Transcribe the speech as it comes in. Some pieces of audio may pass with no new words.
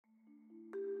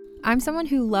I'm someone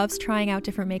who loves trying out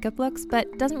different makeup looks,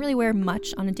 but doesn't really wear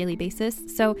much on a daily basis,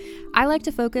 so I like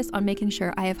to focus on making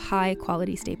sure I have high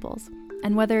quality staples.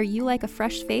 And whether you like a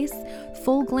fresh face,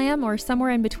 full glam, or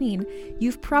somewhere in between,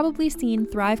 you've probably seen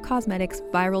Thrive Cosmetics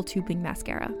Viral Tubing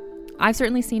Mascara. I've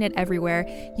certainly seen it everywhere.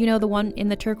 You know, the one in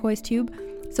the turquoise tube?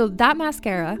 So that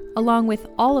mascara, along with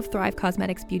all of Thrive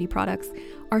Cosmetics beauty products,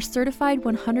 are certified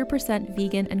 100%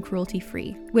 vegan and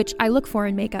cruelty-free, which I look for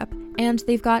in makeup, and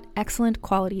they've got excellent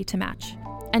quality to match.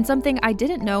 And something I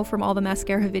didn't know from all the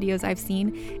mascara videos I've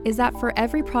seen is that for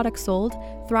every product sold,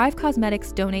 Thrive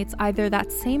Cosmetics donates either that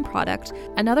same product,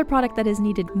 another product that is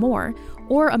needed more,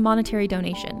 or a monetary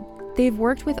donation. They've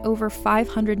worked with over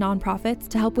 500 nonprofits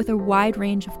to help with a wide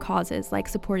range of causes like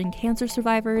supporting cancer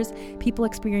survivors, people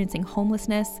experiencing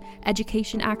homelessness,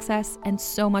 education access, and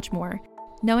so much more.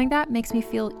 Knowing that makes me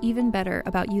feel even better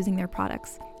about using their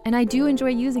products. And I do enjoy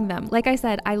using them. Like I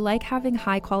said, I like having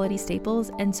high quality staples,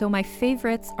 and so my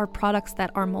favorites are products that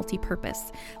are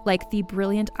multi-purpose, like the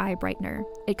Brilliant Eye Brightener.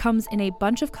 It comes in a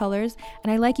bunch of colors,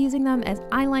 and I like using them as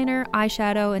eyeliner,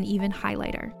 eyeshadow, and even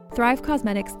highlighter. Thrive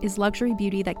Cosmetics is luxury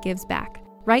beauty that gives back.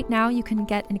 Right now, you can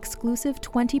get an exclusive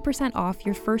 20% off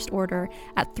your first order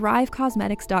at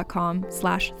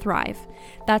thrivecosmetics.com/thrive.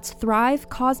 That's Thrive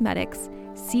Cosmetics,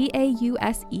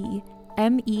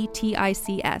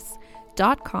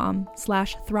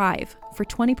 CAUSEMETICS.com/thrive for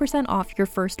 20% off your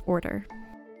first order.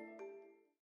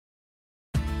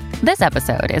 This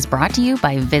episode is brought to you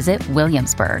by Visit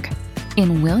Williamsburg.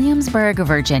 In Williamsburg,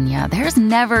 Virginia, there's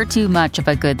never too much of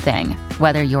a good thing.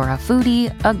 Whether you're a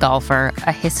foodie, a golfer,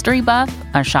 a history buff,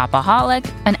 a shopaholic,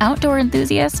 an outdoor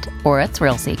enthusiast, or a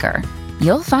thrill seeker,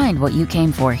 you'll find what you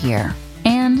came for here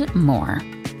and more.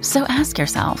 So ask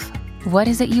yourself, what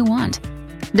is it you want?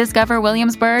 Discover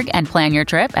Williamsburg and plan your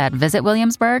trip at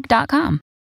visitwilliamsburg.com.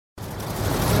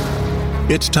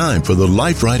 It's time for the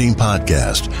Life Writing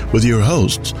Podcast with your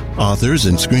hosts, authors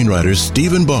and screenwriters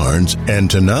Stephen Barnes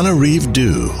and Tanana Reeve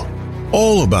Dew.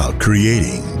 All about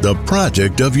creating the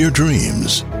project of your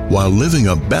dreams while living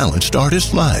a balanced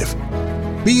artist life.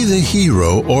 Be the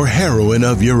hero or heroine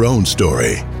of your own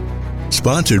story.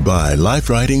 Sponsored by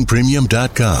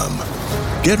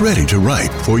LifeWritingPremium.com. Get ready to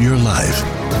write for your life.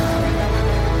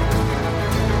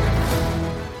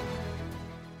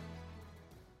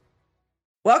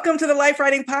 Welcome to the Life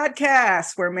Writing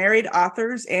Podcast, where married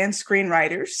authors and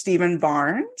screenwriters Stephen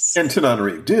Barnes and Tanana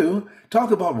Reeve Dew talk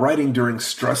about writing during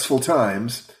stressful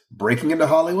times, breaking into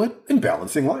Hollywood, and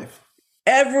balancing life.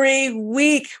 Every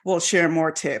week, we'll share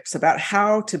more tips about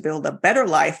how to build a better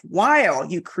life while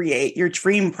you create your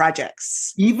dream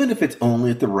projects. Even if it's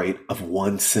only at the rate of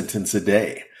one sentence a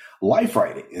day. Life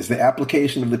writing is the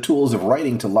application of the tools of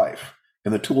writing to life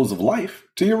and the tools of life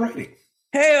to your writing.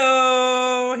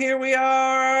 Hey-oh, here we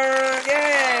are.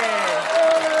 Yay.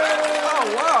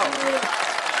 Oh, wow.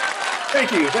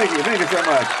 Thank you so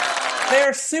much.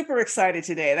 They're super excited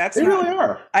today. They really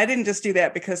are. I didn't just do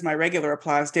that because my regular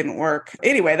applause didn't work.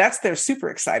 Anyway, that's their super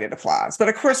excited applause. But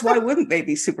of course, why wouldn't they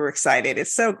be super excited?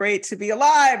 It's so great to be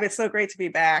alive. It's so great to be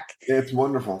back. It's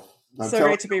wonderful. So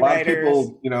great to be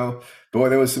writers. People, boy,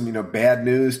 there was some, bad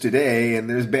news today, and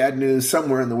there's bad news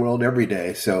somewhere in the world every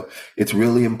day. So it's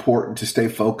really important to stay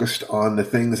focused on the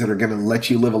things that are going to let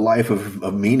you live a life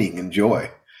of meaning and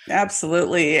joy.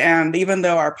 Absolutely. And even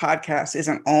though our podcast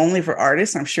isn't only for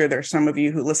artists, I'm sure there's some of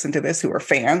you who listen to this who are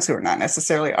fans who are not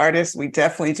necessarily artists. We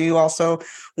definitely do also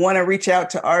want to reach out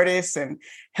to artists and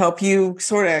help you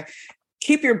sort of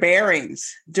keep your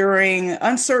bearings during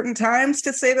uncertain times,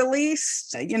 to say the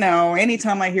least.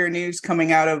 Anytime I hear news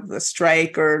coming out of the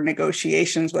strike or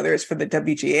negotiations, whether it's for the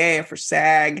WGA or for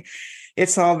SAG,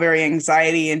 it's all very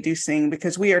anxiety inducing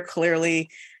because we are clearly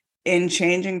in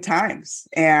changing times.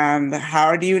 And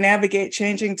how do you navigate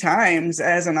changing times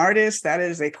as an artist? That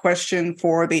is a question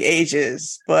for the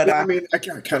ages. But I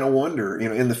kind of wonder,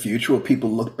 in the future, will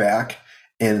people look back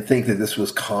and think that this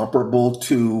was comparable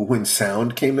to when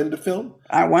sound came into film?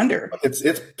 I wonder. It's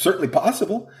certainly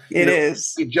possible. It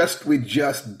is. We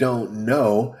just don't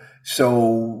know.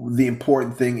 So the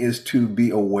important thing is to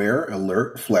be aware,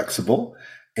 alert, flexible,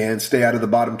 and stay out of the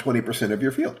bottom 20% of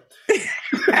your field.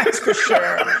 That's for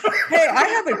sure. Hey, I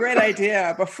have a great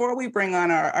idea. Before we bring on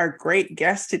our great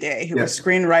guest today, who is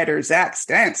screenwriter Zack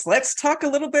Stentz, let's talk a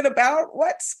little bit about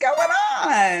what's going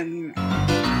on.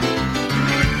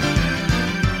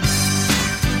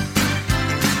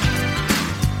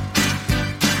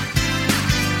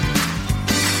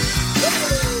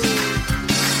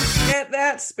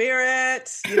 That spirit,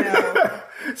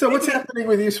 So what's happening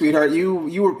with you, sweetheart?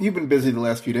 You've been busy the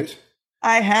last few days.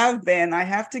 I have been. I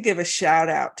have to give a shout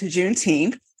out to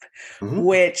Juneteenth.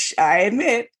 which I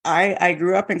admit, I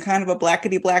grew up in kind of a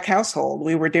blackety black household.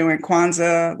 We were doing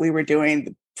Kwanzaa. We were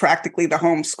doing practically the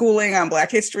homeschooling on Black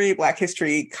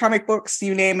history comic books,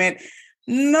 you name it.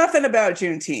 Nothing about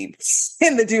Juneteenth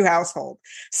in the Dew household.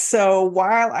 So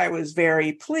while I was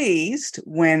very pleased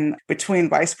when between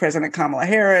Vice President Kamala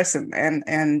Harris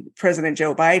and President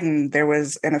Joe Biden, there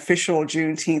was an official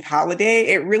Juneteenth holiday,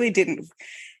 it really didn't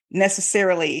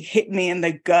necessarily hit me in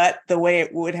the gut the way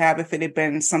it would have if it had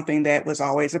been something that was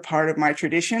always a part of my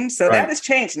tradition. So that has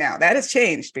changed now. That has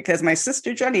changed because my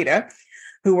sister Janita,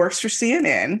 who works for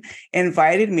CNN,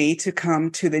 invited me to come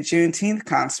to the Juneteenth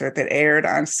concert that aired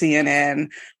on CNN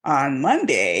on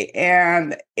Monday.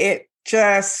 And it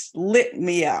just lit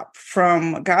me up,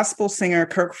 from gospel singer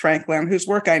Kirk Franklin, whose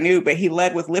work I knew, but he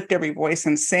led with Lift Every Voice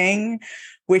and Sing,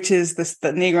 which is the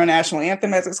Negro National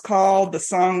Anthem, as it's called, the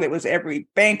song that was every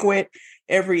banquet,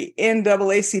 every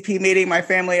NAACP meeting my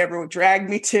family ever dragged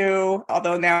me to,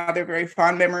 although now they're very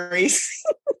fond memories.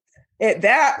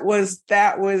 That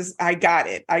was, I got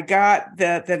it. I got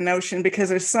the notion, because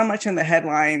there's so much in the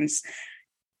headlines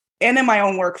and in my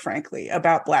own work, frankly,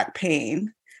 about Black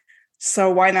pain.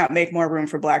 So why not make more room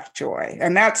for Black joy?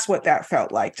 And that's what that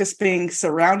felt like, just being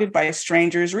surrounded by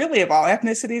strangers, really of all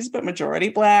ethnicities, but majority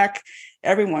Black,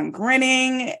 everyone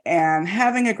grinning and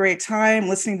having a great time,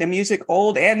 listening to music,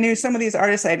 old and new. Some of these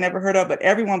artists I'd never heard of, but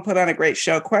everyone put on a great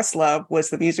show. Questlove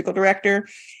was the musical director.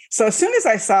 So as soon as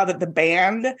I saw that the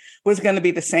band was going to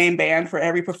be the same band for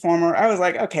every performer, I was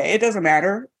like, okay, it doesn't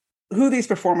matter who these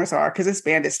performers are, because this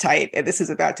band is tight and this is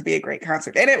about to be a great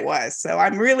concert. And it was. So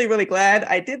I'm really, really glad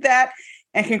I did that.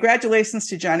 And congratulations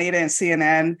to Janita and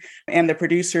CNN and the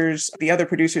producers, the other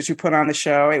producers who put on the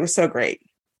show. It was so great.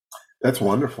 That's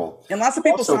wonderful. And lots of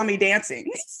people saw me dancing.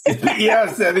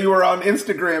 Yes, and you were on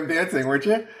Instagram dancing, weren't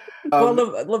you? Well,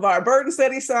 LeVar Burton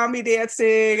said he saw me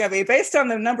dancing. I mean, based on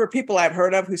the number of people I've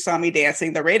heard of who saw me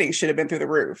dancing, the ratings should have been through the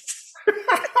roof.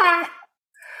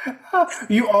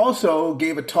 You also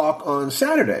gave a talk on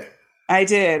Saturday. I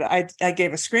did. I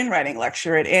gave a screenwriting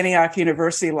lecture at Antioch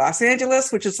University, Los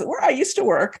Angeles, which is where I used to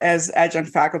work as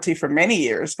adjunct faculty for many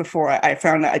years before I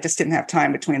found that I just didn't have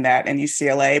time between that and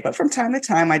UCLA. But from time to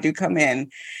time, I do come in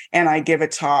and I give a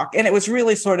talk. And it was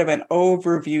really sort of an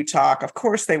overview talk. Of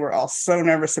course, they were all so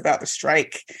nervous about the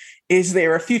strike. Is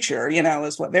there a future,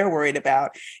 is what they're worried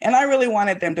about. And I really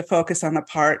wanted them to focus on the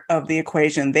part of the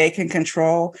equation they can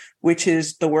control, which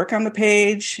is the work on the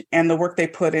page and the work they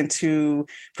put into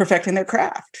perfecting their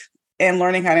craft and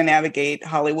learning how to navigate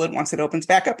Hollywood once it opens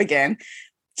back up again.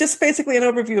 Just basically an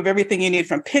overview of everything you need,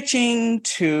 from pitching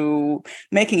to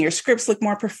making your scripts look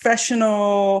more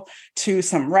professional to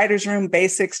some writer's room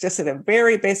basics, just at a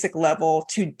very basic level,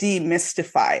 to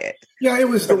demystify it. Yeah, it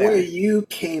was the way you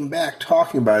came back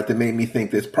talking about it that made me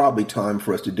think there's probably time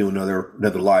for us to do another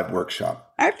live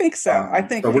workshop. I think so. I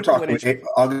think so. We're talking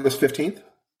August 15th?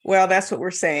 Well, that's what we're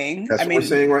saying. That's what we're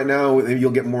saying right now.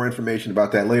 You'll get more information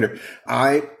about that later.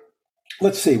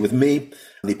 Let's see, with me,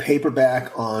 the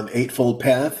paperback on Eightfold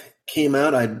Path came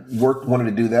out. I wanted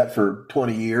to do that for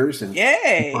 20 years. And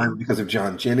yay! Because of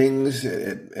John Jennings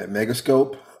at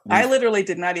Megascope. I literally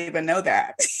did not even know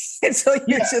that. So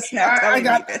you're just now telling me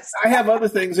this. I have other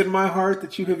things in my heart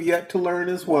that you have yet to learn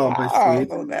as well, my sweet.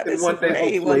 Well, that is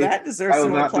great. Well, that deserves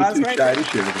some applause right now.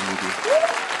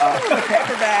 The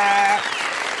paperback.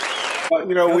 But,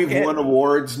 we've won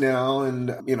awards now and,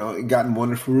 gotten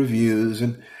wonderful reviews.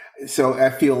 And so I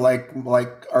feel like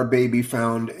our baby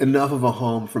found enough of a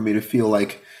home for me to feel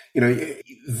like,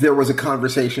 there was a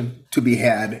conversation to be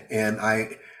had, and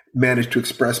I managed to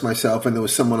express myself, and there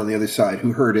was someone on the other side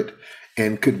who heard it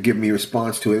and could give me a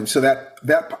response to it. And so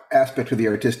that aspect of the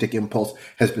artistic impulse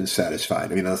has been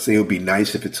satisfied. I mean, I'll say it would be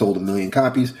nice if it sold 1 million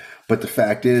copies, but the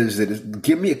fact is that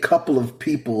give me a couple of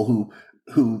people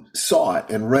who saw it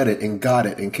and read it and got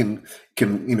it and can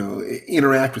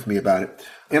interact with me about it.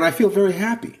 And I feel very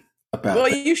happy about it. Well,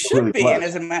 you should really be. And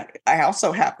as a matter, I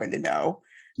also happen to know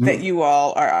that you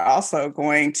all are also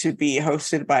going to be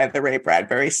hosted by the Ray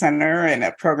Bradbury Center and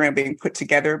a program being put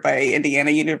together by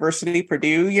Indiana University,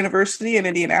 Purdue University in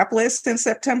Indianapolis in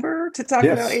September to talk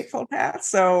about Eightfold Path.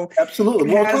 So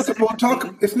absolutely. We'll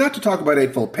talk. It's not to talk about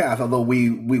Eightfold Path, although we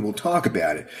will talk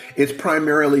about it. It's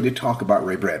primarily to talk about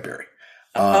Ray Bradbury.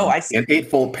 I see. And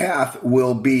Eightfold Path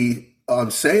will be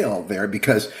on sale there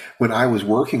because when I was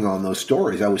working on those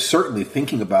stories, I was certainly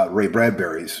thinking about Ray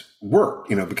Bradbury's work,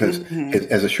 because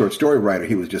as a short story writer,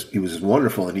 he was just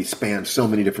wonderful, and he spanned so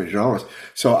many different genres.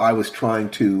 So I was trying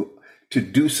to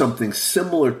do something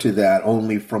similar to that,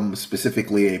 only from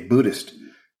specifically a Buddhist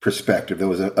perspective. There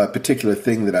was a particular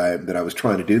thing that I was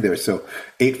trying to do there. So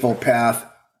Eightfold Path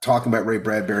talking about Ray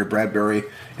Bradbury. Bradbury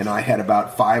and I had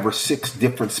about 5 or 6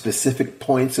 different specific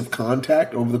points of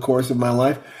contact over the course of my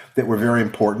life that were very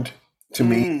important to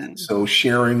me. So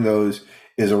sharing those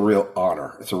is a real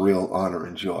honor. It's a real honor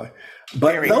and joy.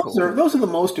 But those are the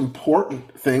most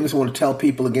important things. I want to tell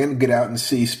people again, get out and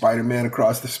see Spider-Man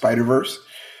Across the Spider-Verse.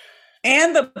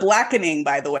 And The Blackening,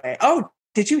 by the way. Oh,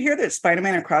 did you hear that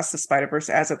Spider-Man Across the Spider-Verse,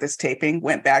 as of this taping,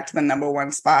 went back to the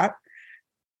 #1 spot?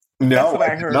 No,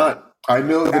 I did not. I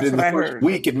know that in the first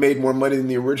week it made more money than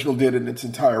the original did in its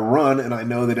entire run, and I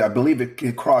know that I believe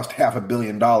it crossed $500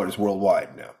 million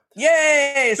worldwide now.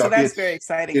 Yay! So that's very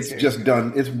exciting. It's just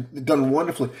done. It's done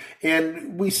wonderfully.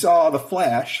 And we saw The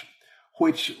Flash,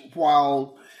 which,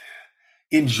 while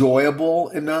enjoyable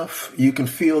enough, you can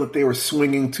feel that they were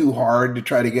swinging too hard to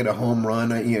try to get a home run.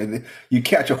 You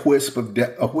catch a whiff of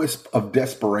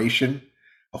desperation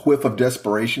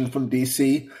from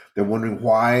DC. They're wondering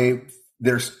why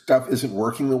their stuff isn't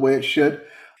working the way it should.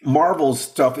 Marvel's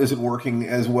stuff isn't working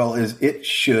as well as it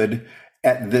should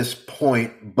at this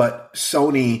point, but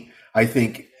Sony, I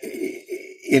think,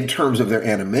 in terms of their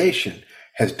animation,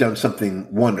 has done something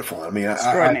wonderful. I mean,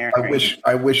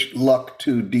 I wish luck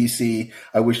to DC.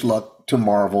 I wish luck to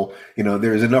Marvel.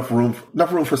 There's enough room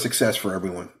for success for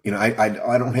everyone.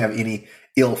 I don't have any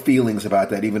ill feelings about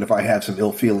that, even if I have some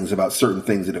ill feelings about certain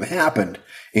things that have happened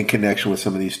in connection with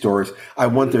some of these stories. I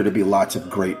want there to be lots of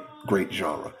great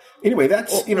genre. Anyway,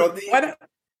 that's,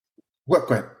 what?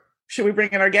 Go ahead. Should we bring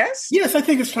in our guest? Yes, I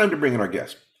think it's time to bring in our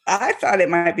guest. I thought it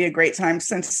might be a great time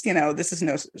since, this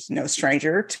is no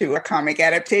stranger to comic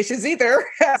adaptations either.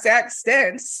 Zack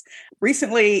Stentz,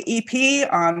 recently EP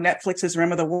on Netflix's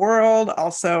Rim of the World,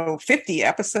 also 50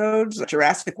 episodes,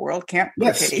 Jurassic World Camp.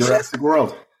 Yes, Jurassic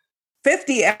World.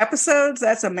 50 episodes.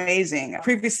 That's amazing. I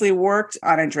previously worked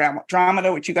on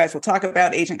Andromeda, which you guys will talk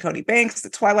about, Agent Cody Banks, The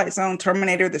Twilight Zone,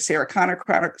 Terminator, The Sarah Connor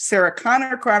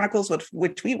Chronicles,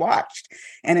 which we watched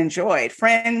and enjoyed,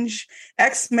 Fringe,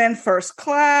 X-Men First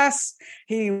Class.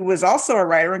 He was also a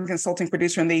writer and consulting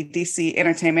producer in the DC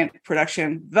entertainment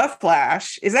production, The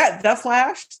Flash. Is that The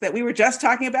Flash that we were just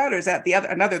talking about, or is that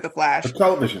another The Flash? For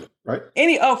television, right?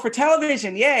 For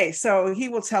television, yay. So he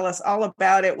will tell us all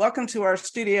about it. Welcome to our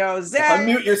studio, Zack.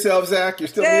 Unmute yourself, Zack. You're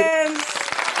still muted.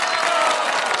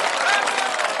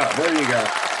 Oh, there you go.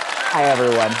 Hi,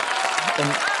 everyone. And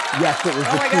yes, it was the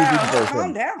TV version.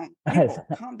 Calm down. People,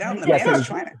 calm down. The man is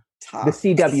trying to talk. The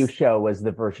CW show was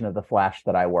the version of The Flash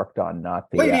that I worked on, not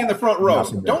the... Lady in the front row.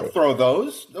 Don't throw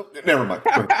those. Never mind.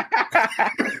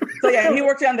 So yeah, he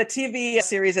worked on the TV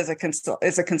series as a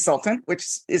consultant, which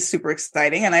is super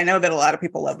exciting. And I know that a lot of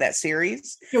people love that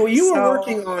series. Yeah, well, you were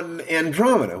working on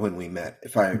Andromeda when we met,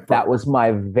 if I remember. That was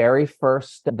my very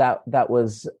first...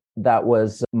 That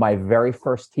was my very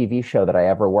first TV show that I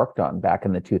ever worked on back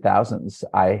in the 2000s.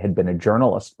 I had been a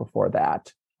journalist before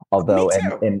that, although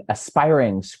an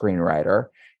aspiring screenwriter.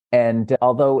 And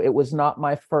although it was not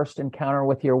my first encounter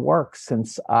with your work,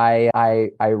 since I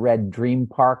read Dream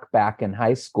Park back in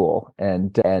high school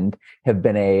and have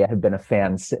been a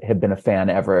fan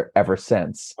ever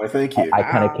since. Well, thank you. I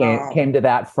kind of came to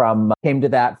that from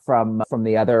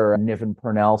the other Niven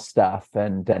Purnell stuff,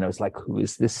 and I was like, who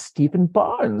is this Stephen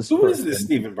Barnes? Who is this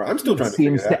Stephen Barnes? I'm still trying to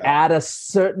figure seems to add a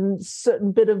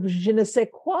certain bit of je ne sais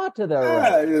quoi to the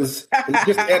it's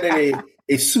just adding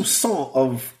a soupçon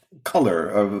of color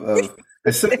of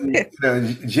a certain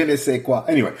je ne sais quoi.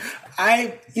 Anyway,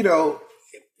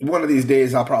 one of these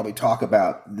days I'll probably talk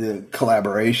about the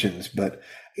collaborations, but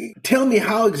tell me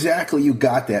how exactly you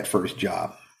got that first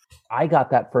job. I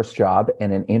got that first job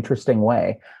in an interesting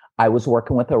way. I was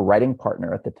working with a writing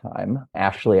partner at the time,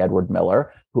 Ashley Edward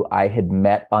Miller, who I had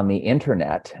met on the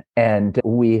internet, and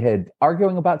we had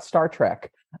arguing about Star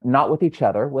Trek, not with each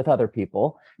other, with other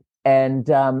people. And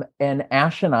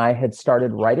Ash and I had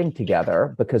started writing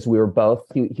together because we were both,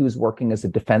 he was working as a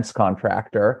defense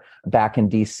contractor back in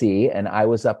DC, and I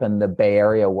was up in the Bay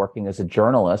Area working as a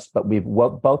journalist, but we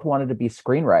both wanted to be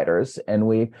screenwriters, and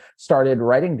we started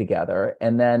writing together.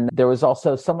 And then there was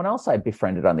also someone else I'd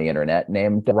befriended on the internet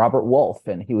named Robert Wolf,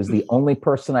 and he was the only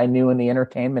person I knew in the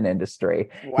entertainment industry.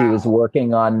 Wow. He was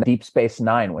working on Deep Space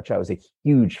Nine, which I was a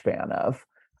huge fan of.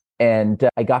 And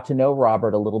I got to know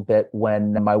Robert a little bit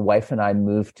when my wife and I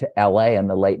moved to LA in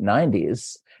the late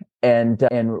 90s. And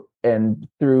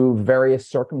through various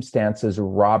circumstances,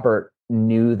 Robert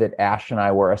knew that Ash and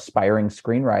I were aspiring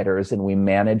screenwriters, and we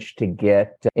managed to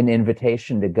get an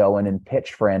invitation to go in and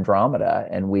pitch for Andromeda.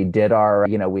 And we did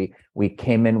we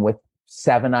came in with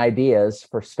 7 ideas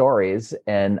for stories,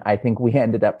 and I think we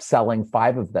ended up selling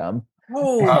 5 of them.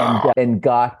 Oh, and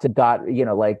got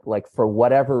like for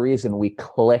whatever reason we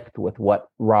clicked with what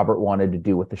Robert wanted to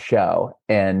do with the show,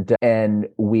 and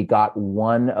we got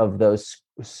one of those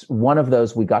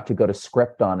we got to go to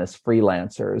script on as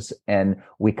freelancers, and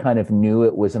we kind of knew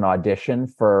it was an audition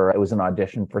for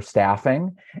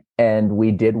staffing, and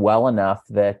we did well enough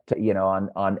that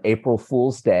on April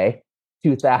Fool's Day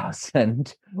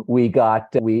 2000 we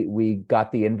got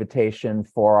the invitation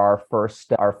for our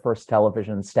first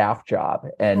television staff job.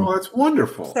 And that's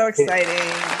wonderful. So exciting.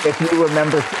 If you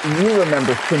remember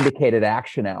syndicated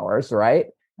action hours, right?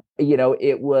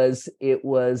 It was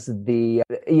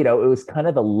kind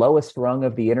of the lowest rung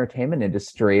of the entertainment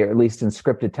industry, or at least in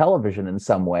scripted television in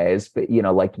some ways. But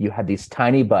like you had these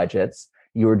tiny budgets.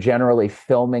 You were generally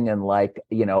filming in a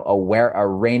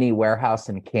rainy warehouse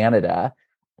in Canada.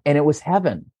 And it was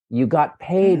heaven. You got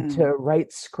paid to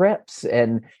write scripts,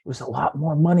 and it was a lot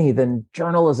more money than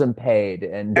journalism paid.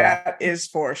 And that is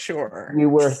for sure. We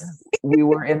were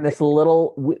in this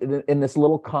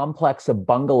little complex of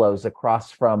bungalows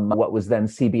across from what was then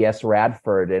CBS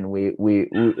Radford, and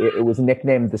it was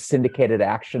nicknamed the Syndicated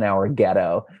Action Hour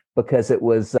Ghetto, because it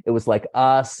was like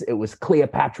us. It was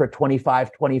Cleopatra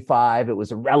 2525. It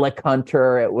was Relic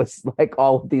Hunter. It was like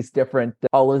all of these different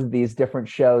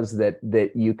shows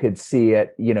that you could see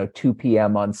at 2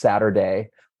 p.m. on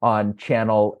Saturday on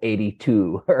channel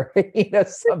 82 or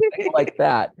something like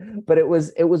that. But it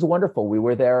was wonderful. We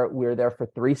were there for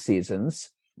 3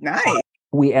 seasons. Nice.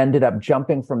 We ended up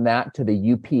jumping from that to the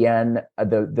UPN,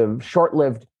 the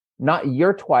short-lived, not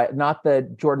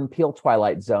the Jordan Peele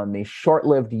Twilight Zone, the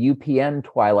short-lived UPN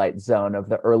Twilight Zone of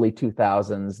the early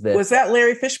 2000s. Was that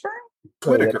Larry Fishburne?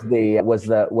 Whitaker was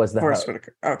the host.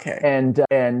 Whitaker. Okay. And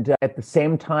at the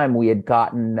same time, we had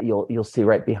gotten, you'll see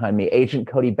right behind me, Agent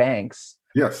Cody Banks.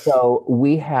 Yes. So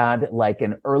we had, like,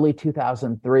 in early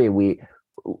 2003,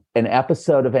 an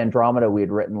episode of Andromeda we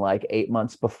had written like 8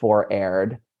 months before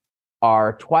aired.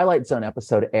 Our Twilight Zone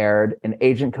episode aired, and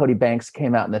Agent Cody Banks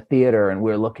came out in the theater, and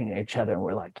we were looking at each other and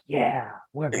we're like, yeah,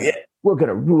 we're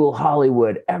gonna rule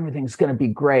Hollywood. Everything's gonna be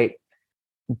great.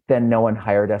 Then no one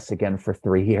hired us again for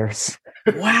 3 years.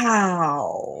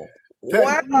 Wow.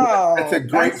 That's a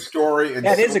great story.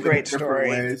 That is a great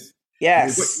story. Ways.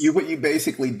 Yes. What you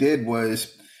basically did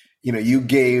was, you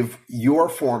gave your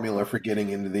formula for getting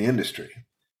into the industry.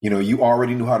 You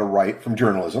already knew how to write from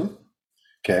journalism.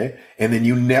 Okay. And then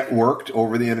you networked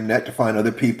over the internet to find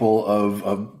other people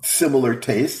of similar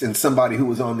taste, and somebody who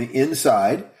was on the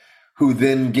inside who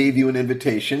then gave you an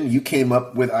invitation. You came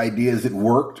up with ideas that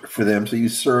worked for them. So you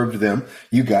served them.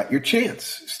 You got your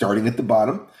chance starting at the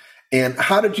bottom. And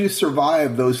how did you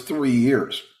survive those 3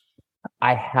 years?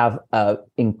 I have an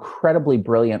incredibly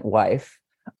brilliant wife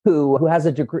who has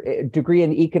a degree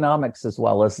in economics as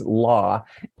well as law,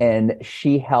 and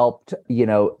she helped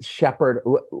shepherd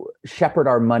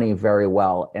our money very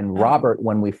well. And Robert,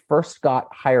 when we first got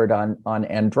hired on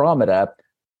Andromeda,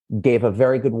 gave a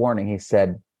very good warning. He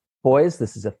said, boys,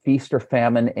 this is a feast or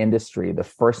famine industry. The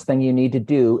first thing you need to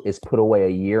do is put away a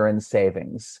year in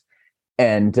savings.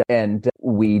 And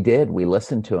we did. We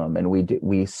listened to him, and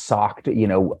we socked.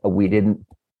 We didn't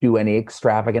do any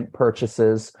extravagant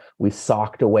purchases. We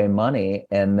socked away money,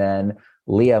 and then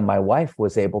Leah, my wife,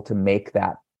 was able to make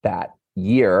that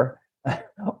year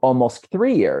almost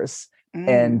 3 years.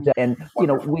 And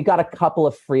we got a couple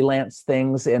of freelance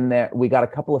things in there.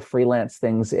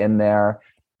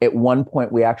 At one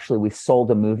point, we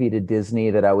sold a movie to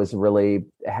Disney that I was really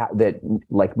that,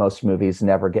 like most movies,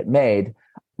 never get made.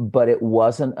 But it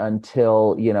wasn't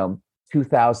until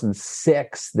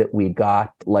 2006 that we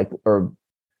got like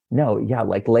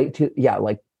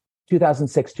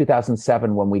 2006,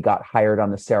 2007 when we got hired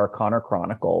on the Sarah Connor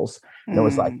Chronicles. And it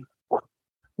was like,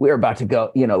 we're about to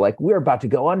go, we're about to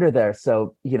go under there.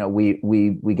 So,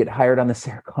 we get hired on the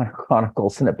Sarah Connor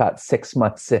Chronicles, and about 6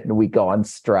 months in, we go on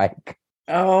strike.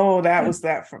 Oh, that went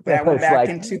back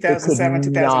in 2007,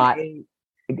 2008.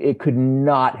 It could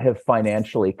not have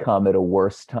financially come at a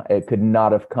worse time. It could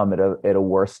not have come at a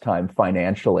worse time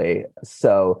financially.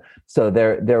 So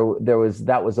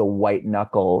that was a white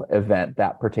knuckle event,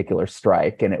 that particular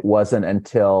strike. And it wasn't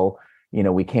until,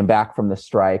 we came back from the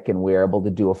strike and we were able to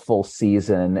do a full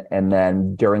season. And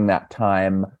then during that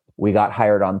time, we got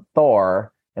hired on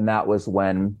Thor. And that was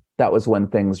when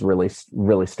things really,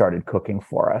 really started cooking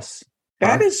for us.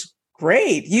 That is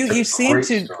great. You seem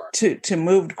to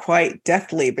move quite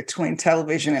deftly between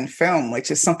television and film, which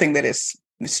is something that is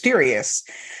mysterious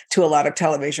to a lot of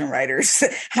television writers.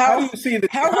 How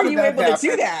were you able to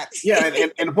do that? Yeah,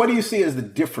 and what do you see as the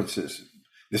differences,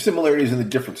 the similarities and the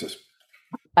differences?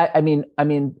 I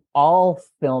mean, all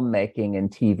filmmaking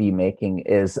and TV making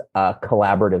is a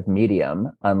collaborative medium,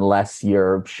 unless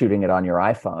you're shooting it on your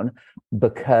iPhone,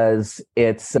 because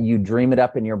it's you dream it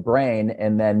up in your brain,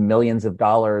 and then millions of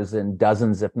dollars and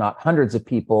dozens, if not hundreds, of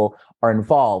people are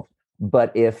involved.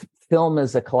 But if film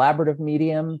is a collaborative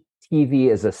medium, TV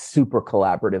is a super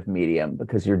collaborative medium,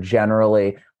 because you're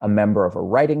generally a member of a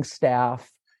writing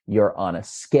staff, you're on a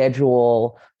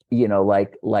schedule.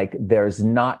 Like there's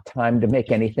not time to make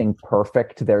anything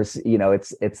perfect. There's,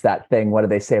 it's that thing. What do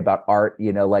they say about art?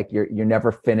 Like you're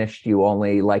never finished. You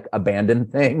only like abandon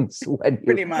things when you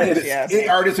pretty much. Yes.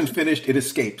 Art isn't finished. It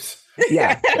escapes.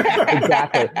 Yeah,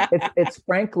 exactly. It's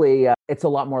frankly, it's a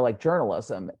lot more like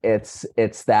journalism. It's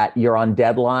that you're on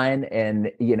deadline,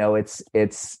 and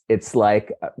it's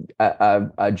like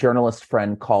a journalist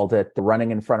friend called it the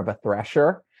running in front of a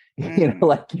thresher.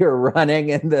 Like you're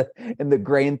running and the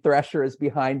grain thresher is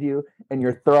behind you, and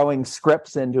you're throwing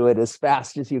scripts into it as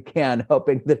fast as you can,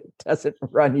 hoping that it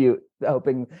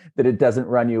doesn't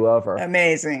run you over.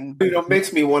 Amazing. It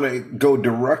makes me want to go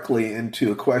directly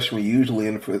into a question we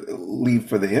usually leave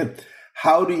for the end.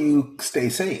 How do you stay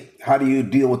sane? How do you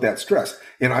deal with that stress?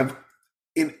 And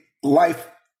in life,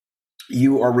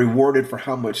 you are rewarded for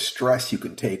how much stress you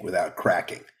can take without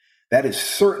cracking. That is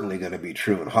certainly going to be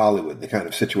true in Hollywood, the kind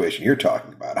of situation you're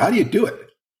talking about. How do you do it?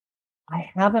 I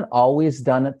haven't always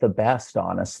done it the best,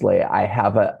 honestly. I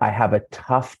have a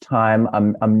tough time.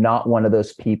 I'm not one of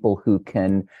those people who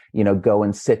can, go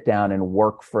and sit down and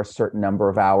work for a certain number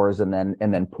of hours and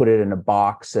then put it in a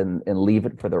box and leave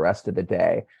it for the rest of the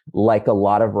day. Like a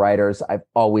lot of writers, I've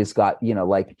always got,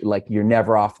 like you're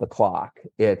never off the clock.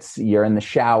 You're in the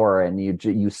shower and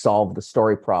you solve the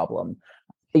story problem.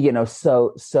 And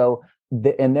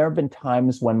there have been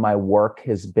times when my work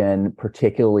has been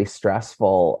particularly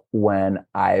stressful, when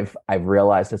I've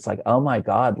realized it's like, oh my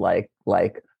God, like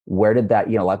where did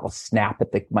that, like I'll snap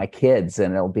at my kids,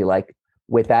 and it'll be like,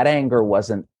 wait, that anger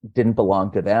didn't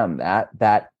belong to them.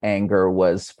 That anger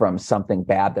was from something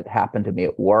bad that happened to me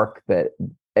at work,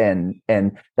 and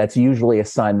that's usually a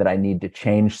sign that I need to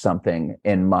change something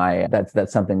a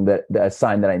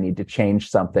sign that I need to change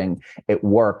something at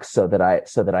work so that I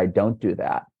don't do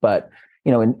that. But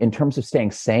in terms of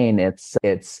staying sane, it's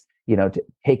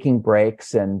taking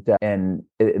breaks, and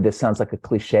this sounds like a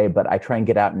cliche, but I try and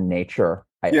get out in nature.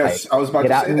 I was about to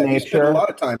say that. You spend a lot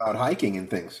of time out hiking and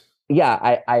things.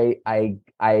 Yeah, I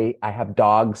have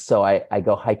dogs, so I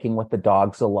go hiking with the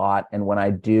dogs a lot. And when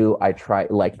I do, I try,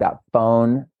 like, that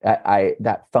phone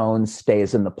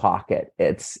stays in the pocket.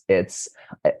 I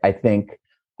think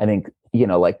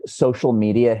like social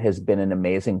media has been an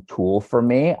amazing tool for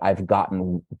me. I've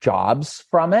gotten jobs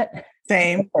from it.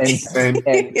 Same.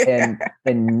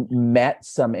 And met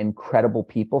some incredible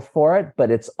people for it,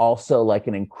 but it's also like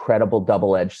an incredible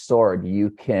double-edged sword.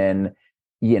 You can,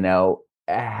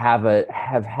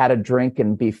 have had a drink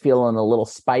and be feeling a little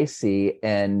spicy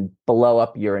and blow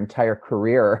up your entire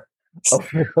career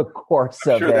over the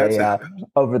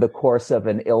course of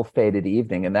an ill-fated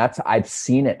evening. And I've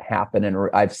seen it happen in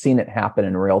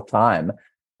real time.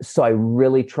 So I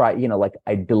really try, like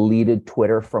I deleted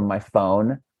Twitter from my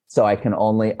phone, so I can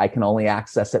only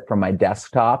access it from my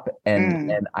desktop.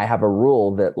 And I have a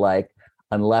rule that, like,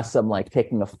 unless I'm like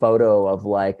taking a photo of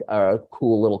like a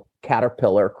cool little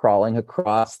caterpillar crawling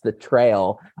across the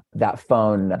trail, that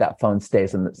phone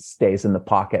stays in the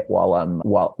pocket while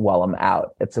I'm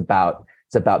out. It's about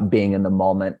being in the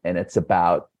moment, and it's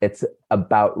about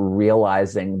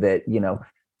realizing that,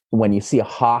 when you see a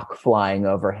hawk flying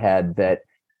overhead,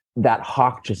 that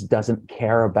hawk just doesn't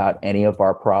care about any of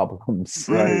our problems.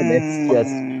 Right.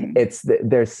 And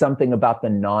there's something about the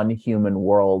non-human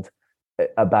world,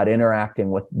 about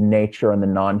interacting with nature and the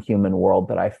non-human world,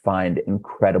 that I find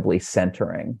incredibly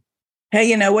centering. Hey,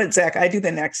 you know what, Zack? I do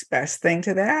the next best thing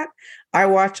to that. I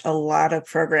watch a lot of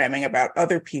programming about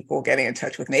other people getting in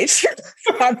touch with nature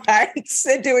on hikes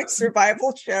and doing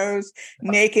survival shows,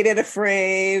 naked and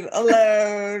afraid,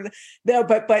 alone. No,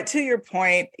 but to your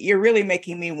point, you're really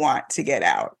making me want to get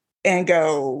out and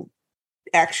go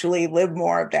actually live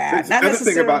more of that. Not another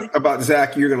thing about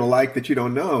Zack you're going to like that you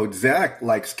don't know. Zack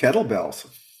likes kettlebells.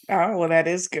 Oh, well, that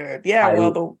is good. Yeah,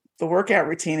 the workout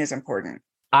routine is important.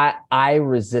 I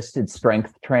resisted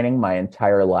strength training my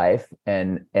entire life,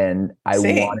 and I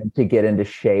wanted to get into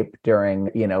shape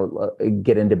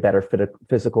get into better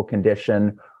physical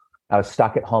condition. I was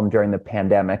stuck at home during the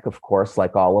pandemic, of course,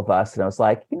 like all of us. And I was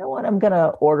like, you know what, I'm going to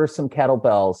order some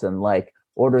kettlebells and like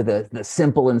order the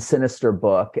Simple and Sinister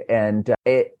book. And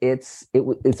it's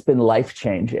been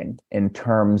life-changing in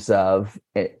terms of,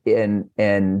 and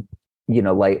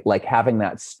like having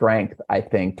that strength, I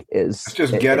think it's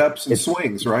just get ups and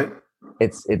swings, right?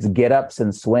 It's get ups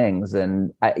and swings,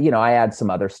 and I add some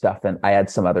other stuff in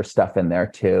there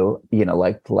too,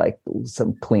 like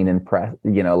some clean and press,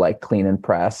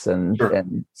 and sure.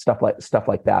 and stuff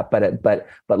like that.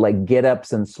 But like get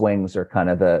ups and swings are kind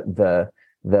of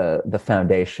the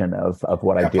foundation of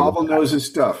what I do. Pavel knows his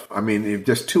stuff. I mean,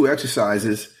 just 2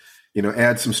 exercises,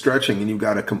 add some stretching, and you've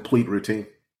got a complete routine.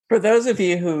 For those of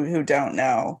you who don't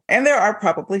know, and there are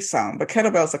probably some, but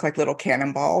kettlebells look like little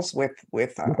cannonballs with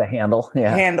a handle,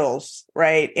 handles,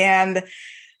 right? And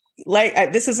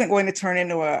this isn't going to turn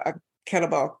into a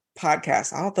kettlebell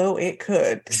podcast, although it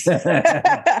could.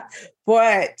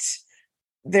 But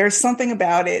there's something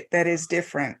about it that is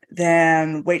different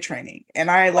than weight training.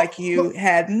 And I, like you,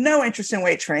 had no interest in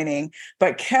weight training,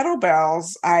 but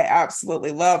kettlebells I absolutely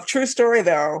love. True story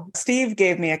though, Steve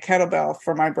gave me a kettlebell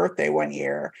for my birthday one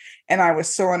year, and I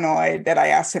was so annoyed that I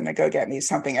asked him to go get me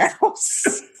something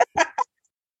else.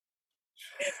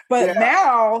 But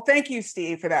now, thank you,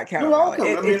 Steve, for that kettlebell.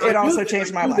 You're welcome. It also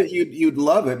changed my life. That you'd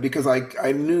love it because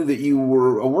I knew that you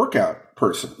were a workout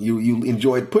person. You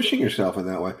enjoyed pushing yourself in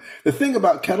that way. The thing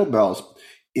about kettlebells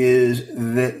is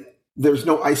that there's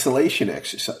no isolation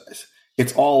exercise.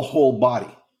 It's all whole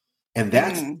body. And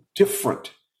that's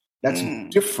different. That's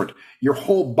different. Your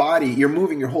whole body, you're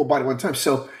moving your whole body at one time.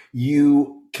 So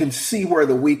you can see where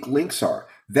the weak links are.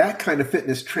 That kind of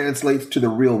fitness translates to the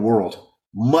real world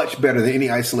much better than any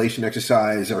isolation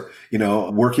exercise or,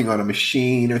 working on a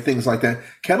machine or things like that.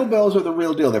 Kettlebells are the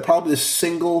real deal. They're probably the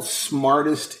single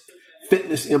smartest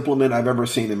fitness implement I've ever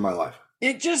seen in my life.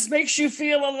 It just makes you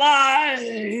feel alive.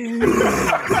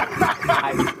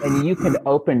 And you can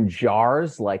open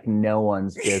jars like no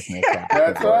one's business.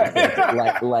 That's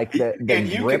right. like the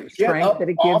grip strength that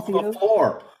it gives you. The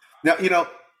floor. Now,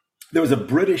 there was a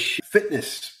British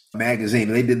fitness magazine,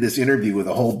 and they did this interview with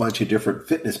a whole bunch of different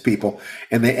fitness people,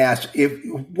 and they asked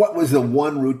what was the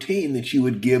one routine that you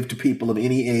would give to people of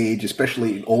any age,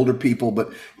 especially older people,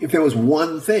 but if there was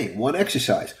one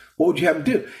exercise, what would you have them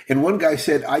do? And one guy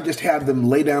said, I just have them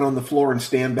lay down on the floor and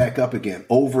stand back up again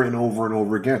over and over and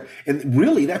over again. And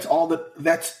really that's all that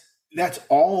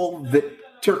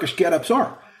Turkish get-ups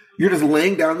are. You're just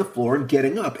laying down on the floor and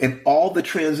getting up, and all the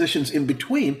transitions in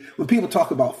between. When people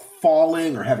talk about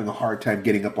falling or having a hard time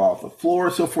getting up off the floor,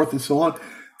 so forth and so on,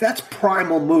 that's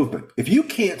primal movement. If you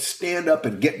can't stand up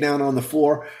and get down on the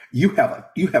floor, you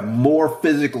have more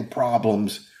physical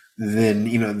problems than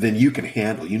you can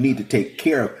handle. You need to take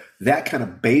care of that kind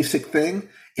of basic thing.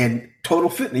 And total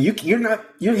fitness, you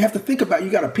have to think about, you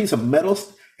got a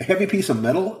heavy piece of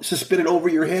metal suspended over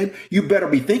your head. You better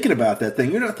be thinking about that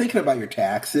thing. You're not thinking about your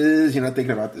taxes. You're not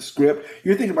thinking about the script.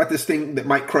 You're thinking about this thing that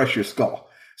might crush your skull.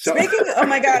 So, oh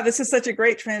my God, this is such a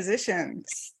great transition.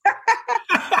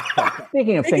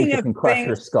 Speaking of things that can crush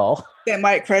your skull. That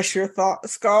might crush your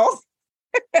skull.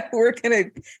 We're going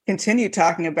to continue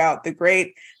talking about the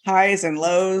great highs and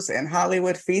lows and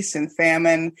Hollywood feast and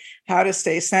famine, how to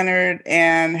stay centered,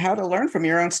 and how to learn from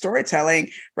your own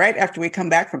storytelling right after we come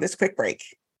back from this quick break.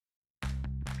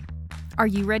 Are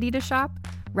you ready to shop?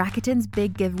 Rakuten's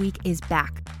Big Give Week is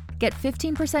back. Get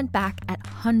 15% back at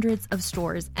hundreds of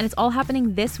stores, and it's all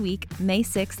happening this week, May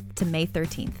 6th to May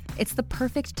 13th. It's the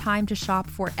perfect time to shop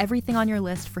for everything on your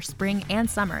list for spring and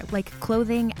summer, like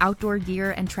clothing, outdoor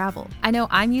gear, and travel. I know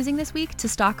I'm using this week to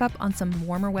stock up on some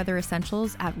warmer weather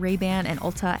essentials at Ray-Ban and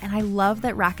Ulta, and I love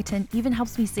that Rakuten even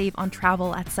helps me save on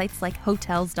travel at sites like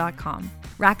Hotels.com.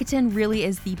 Rakuten really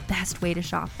is the best way to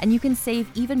shop, and you can save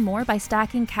even more by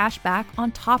stacking cash back on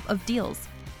top of deals.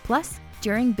 Plus,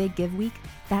 during Big Give Week,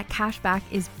 that cash back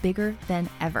is bigger than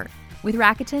ever. With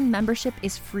Rakuten, membership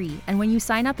is free, and when you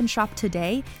sign up and shop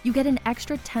today, you get an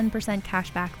extra 10%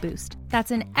 cash back boost.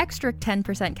 That's an extra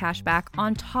 10% cash back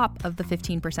on top of the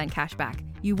 15% cash back.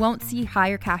 You won't see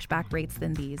higher cash back rates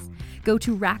than these. Go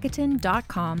to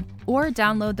Rakuten.com or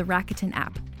download the Rakuten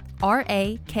app.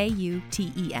 Rakuten.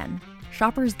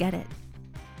 Shoppers get it.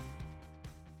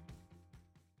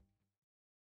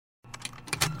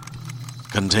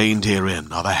 Contained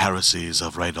herein are the heresies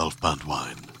of Radolf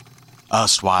Burntwine,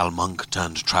 erstwhile monk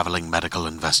turned traveling medical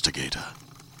investigator.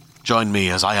 Join me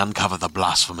as I uncover the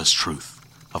blasphemous truth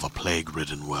of a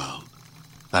plague-ridden world,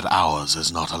 that ours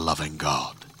is not a loving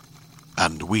God,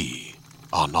 and we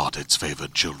are not its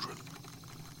favored children.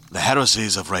 The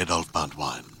heresies of Radolf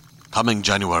Burntwine, coming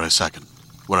January 2nd,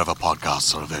 wherever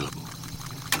podcasts are available.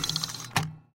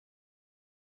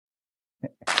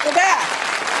 We're back.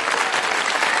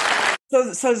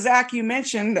 So Zach, you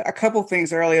mentioned a couple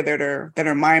things earlier that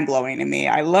are mind blowing to me.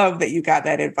 I love that you got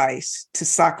that advice to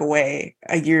sock away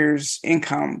a year's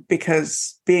income,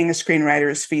 because being a screenwriter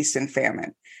is feast and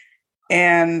famine,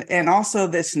 and also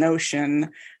this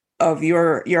notion of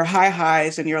your high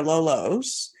highs and your low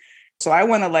lows. So I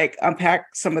want to like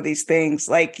unpack some of these things.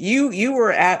 Like you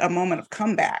were at a moment of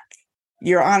comeback.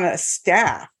 You're on a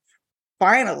staff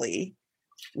finally,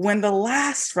 when the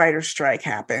last writer's strike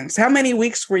happens. How many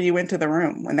weeks were you into the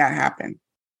room when that happened?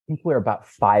 I think we were about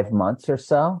 5 months or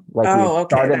so. Like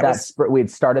we'd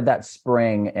started that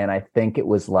spring, and I think it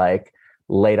was like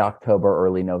late October,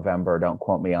 early November. Don't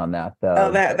quote me on that though.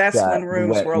 Oh, that's when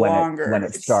rooms were longer. When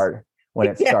it started.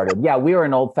 Yeah, we were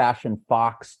an old-fashioned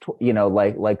Fox,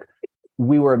 like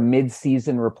we were a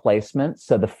mid-season replacement.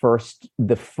 So the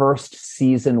first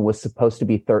season was supposed to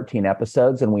be 13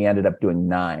 episodes, and we ended up doing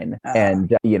 9. And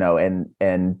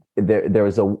there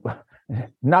was a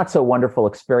not so wonderful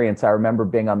experience. I remember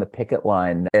being on the picket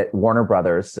line at Warner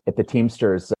Brothers at the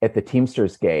Teamsters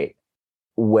gate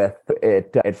with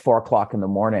it at 4:00 in the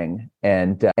morning,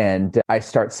 and I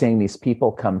start seeing these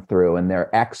people come through, and they're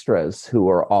extras who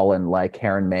are all in like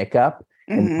hair and makeup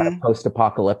and kind of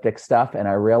post-apocalyptic stuff. And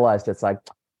I realized it's like,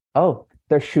 oh,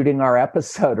 they're shooting our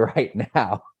episode right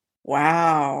now.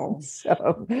 Wow.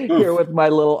 So here with my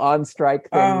little on strike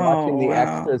thing, watching the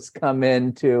extras come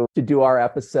in to do our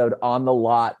episode on the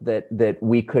lot that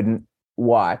we couldn't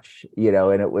watch,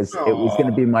 and it was going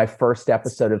to be my first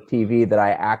episode of TV that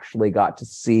I actually got to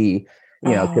see,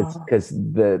 because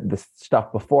the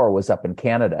stuff before was up in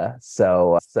Canada.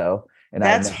 So and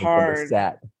that's I hard.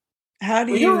 Set. How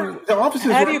do you? The offices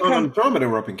on Andromeda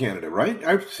were up in Canada, right?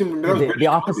 I've seen the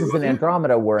offices in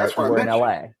Andromeda were in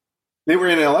LA. They were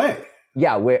in LA.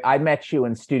 Yeah, I met you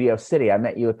in Studio City. I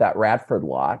met you at that Radford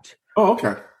lot. Oh,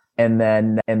 okay. And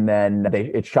then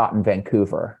it shot in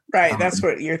Vancouver. Right, that's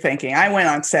what you're thinking. I went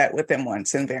on set with them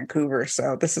once in Vancouver,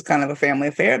 so this is kind of a family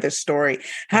affair, this story.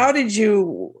 How did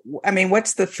you,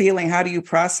 what's the feeling? How do you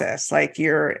process? Like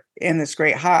you're in this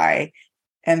great high,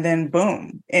 and then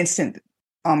boom, instant,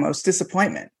 almost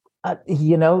disappointment.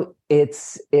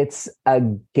 It's a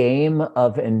game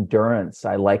of endurance.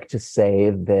 I like to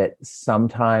say that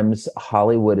sometimes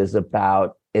Hollywood is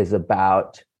about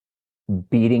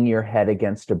beating your head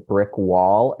against a brick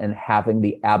wall and having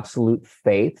the absolute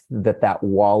faith that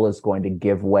wall is going to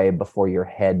give way before your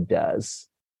head does.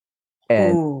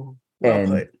 And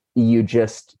you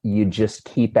just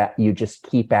keep at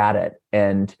it.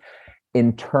 And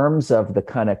in terms of the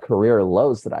kind of career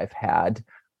lows that I've had,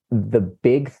 the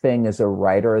big thing as a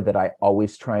writer that I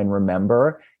always try and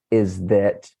remember is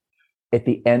that at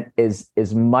the end,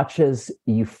 as much as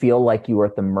you feel like you are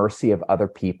at the mercy of other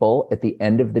people, at the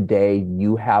end of the day,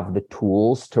 you have the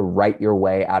tools to write your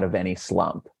way out of any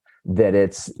slump.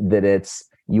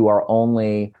 You are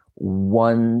only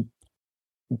one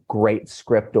great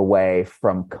script away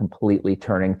from completely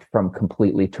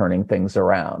turning things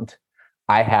around.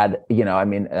 I had,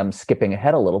 I'm skipping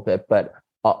ahead a little bit, but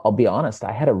I'll be honest,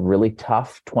 I had a really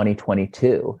tough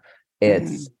 2022.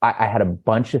 I had a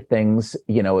bunch of things,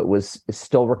 it was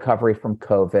still recovery from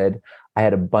COVID. I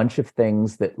had a bunch of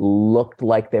things that looked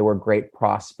like they were great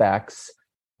prospects,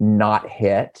 not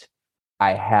hit.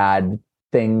 I had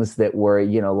things that were,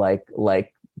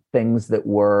 like things that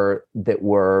were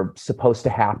supposed to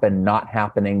happen, not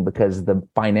happening because the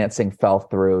financing fell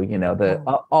through,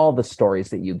 all the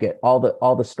stories that you get,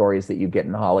 all the stories that you get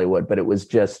in Hollywood. But it was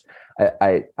just,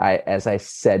 I as I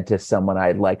said to someone,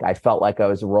 I felt like I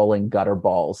was rolling gutter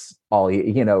balls all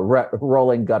year.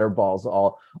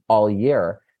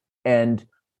 And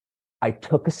I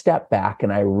took a step back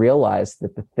and I realized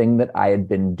that the thing that I had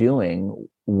been doing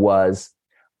was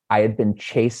I had been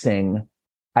chasing,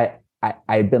 I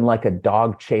had been like a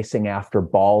dog chasing after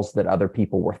balls that other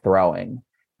people were throwing.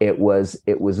 It was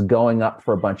going up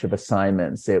for a bunch of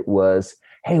assignments. It was,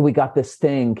 hey, we got this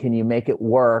thing. Can you make it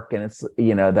work? And it's,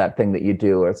 that thing that you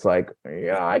do. It's like,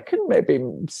 yeah, I can maybe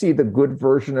see the good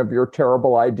version of your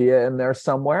terrible idea in there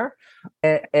somewhere.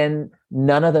 And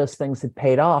none of those things had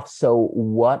paid off. So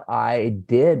what I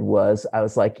did was I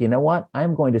was like, you know what?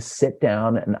 I'm going to sit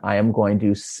down and I am going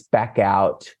to spec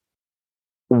out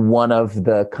one of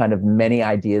the kind of many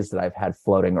ideas that I've had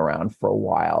floating around for a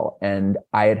while. And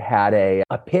I had a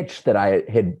pitch that I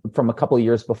had from a couple of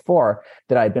years before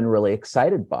that I'd been really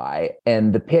excited by.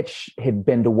 And the pitch had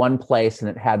been to one place and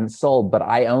it hadn't sold, but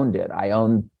I owned it. I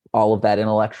owned all of that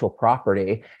intellectual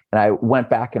property. And I went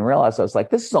back and realized, I was like,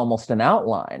 this is almost an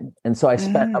outline. And so I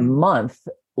spent a month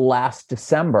last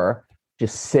December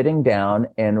just sitting down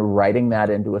and writing that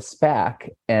into a spec.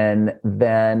 And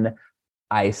then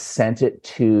I sent it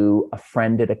to a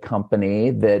friend at a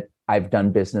company that I've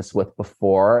done business with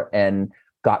before and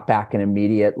got back an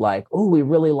immediate like, oh, we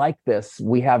really like this.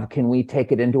 Can we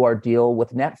take it into our deal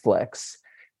with Netflix?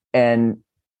 And,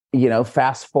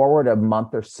 fast forward a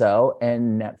month or so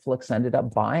and Netflix ended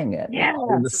up buying it. Yes.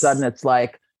 All of a sudden it's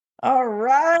like, all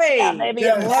right. Yeah, maybe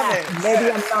I'm not.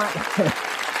 Maybe I'm not.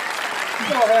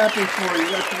 So happy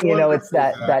for you. It's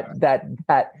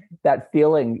that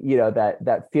feeling,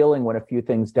 that feeling when a few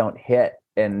things don't hit,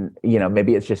 and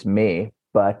maybe it's just me,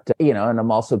 but and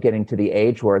I'm also getting to the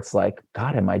age where it's like,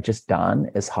 God, am I just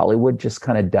done? Is Hollywood just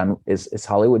kind of done? Is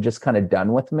Hollywood just kind of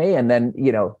done with me? And then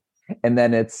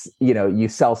it's you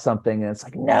sell something and it's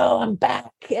like, no, I'm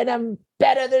back and I'm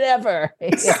better than ever.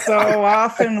 So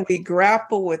often we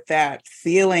grapple with that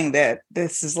feeling that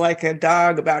this is like a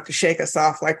dog about to shake us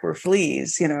off like we're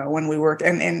fleas, when we work.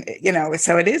 And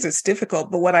so it is, it's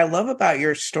difficult. But what I love about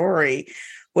your story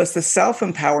was the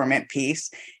self-empowerment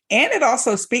piece. And it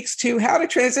also speaks to how to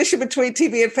transition between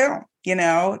TV and film.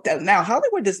 Now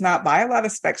Hollywood does not buy a lot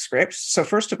of spec scripts. So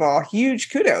first of all,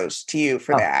 huge kudos to you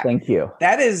for that. Thank you.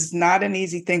 That is not an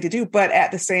easy thing to do. But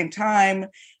at the same time,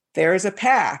 there is a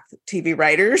path, TV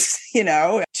writers,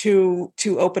 to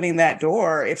opening that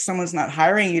door. If someone's not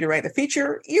hiring you to write the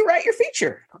feature, you write your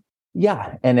feature.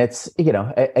 Yeah. And it's,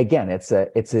 again, it's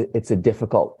a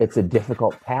difficult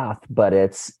path, but I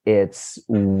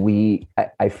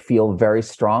feel very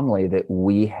strongly that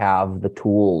we have the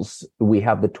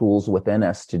tools within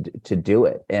us to do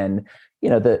it. And,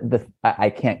 I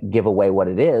can't give away what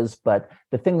it is, but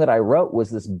the thing that I wrote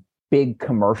was this big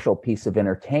commercial piece of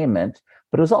entertainment,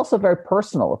 but it was also very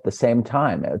personal at the same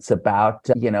time. It's about,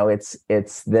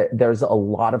 it's that there's a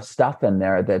lot of stuff in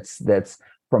there that's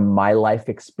from my life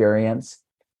experience,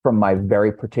 from my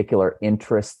very particular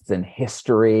interests in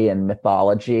history and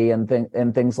mythology and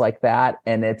things like that.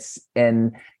 And it's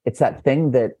that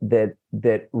thing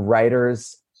that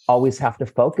writers always have to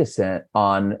focus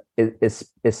on,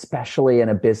 especially in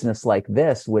a business like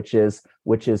this, which is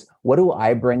what do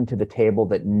I bring to the table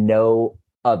that no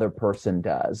other person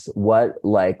does?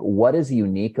 What is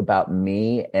unique about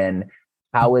me, and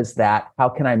how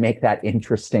can I make that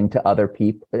interesting to other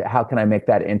people? How can I make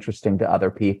that interesting to other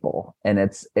people? And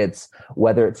it's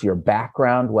whether it's your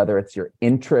background, whether it's your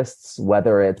interests,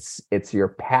 whether it's your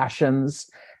passions,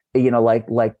 like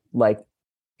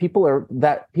people are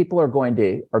going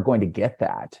to get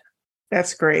that.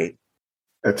 That's great.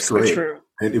 That's so great. True.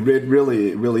 And it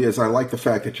really is. I like the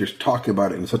fact that you're talking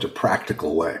about it in such a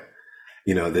practical way.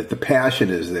 That the passion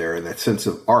is there and that sense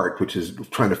of art, which is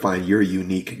trying to find your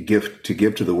unique gift to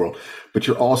give to the world. But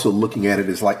you're also looking at it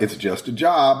as like, it's just a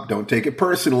job. Don't take it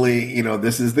personally.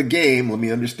 This is the game. Let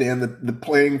me understand the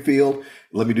playing field.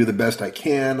 Let me do the best I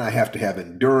can. I have to have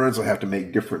endurance. I have to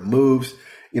make different moves.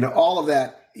 All of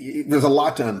that. There's a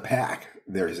lot to unpack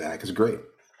there, Zack. It's great.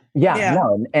 Yeah.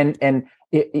 No, and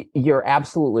you're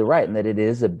absolutely right in that it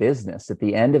is a business. At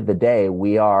the end of the day,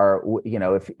 we are,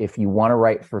 if you want to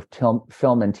write for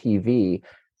film and TV,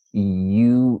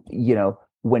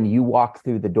 when you walk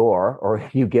through the door or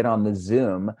if you get on the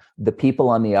Zoom, the people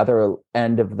on the other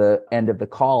end of the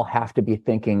call have to be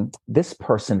thinking, this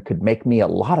person could make me a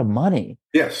lot of money.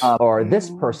 Yes. Or this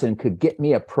person could get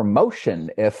me a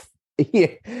promotion if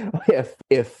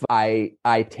I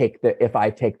take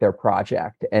their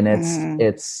project. And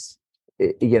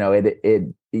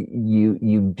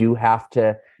you do have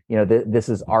to, this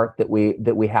is art that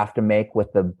we have to make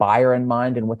with the buyer in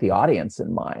mind and with the audience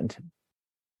in mind.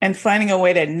 And finding a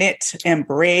way to knit and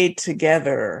braid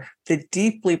together the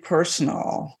deeply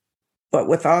personal, but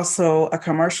with also a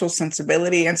commercial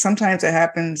sensibility. And sometimes it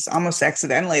happens almost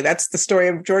accidentally. That's the story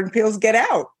of Jordan Peele's Get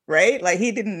Out, right? Like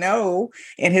he didn't know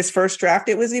in his first draft,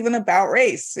 it was even about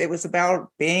race. It was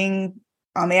about being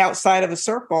on the outside of a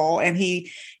circle. And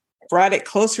he brought it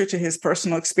closer to his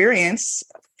personal experience.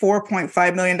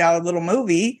 $4.5 million little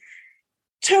movie,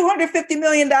 $250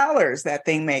 million that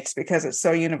thing makes because it's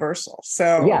so universal.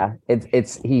 So yeah,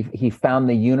 he found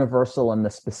the universal in the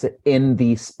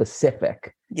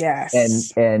specific.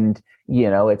 Yes. And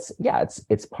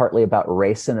it's partly about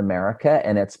race in America,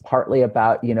 and it's partly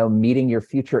about, meeting your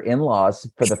future in-laws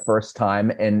for the first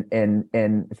time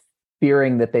and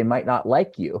fearing that they might not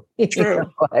like you. True.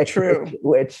 True.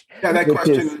 That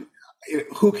question,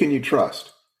 who can you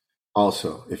trust?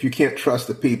 Also, if you can't trust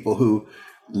the people who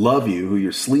love you, who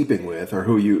you're sleeping with, or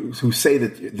who say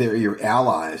that they're your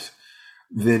allies,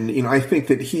 then, I think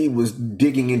that he was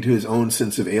digging into his own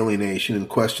sense of alienation and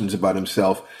questions about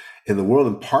himself in the world.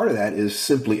 And part of that is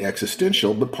simply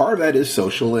existential, but part of that is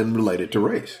social and related to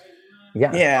race.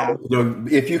 Yeah. Yeah.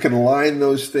 If you can line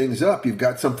those things up, you've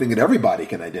got something that everybody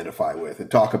can identify with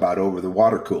and talk about over the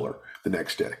water cooler the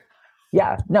next day.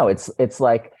 Yeah. No, it's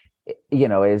like,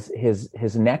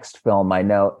 his next film, I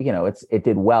know, it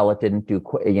did well. It didn't do,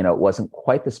 it wasn't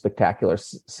quite the spectacular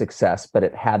success, but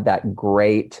it had that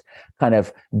great kind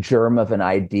of germ of an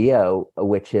idea,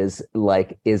 which is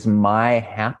like, is my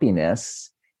happiness,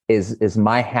 is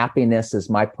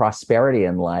my prosperity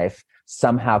in life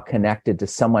somehow connected to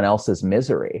someone else's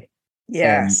misery?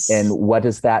 Yes. And what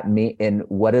does that mean? And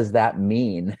what does that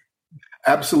mean?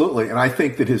 Absolutely. And I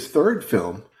think that his third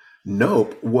film,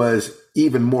 Nope, was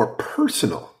even more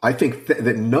personal. I think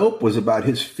that Nope was about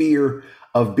his fear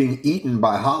of being eaten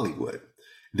by Hollywood,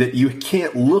 that you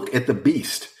can't look at the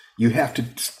beast. You have to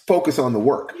focus on the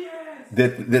work. Yes.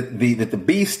 That the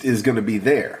beast is going to be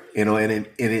there, and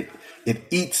it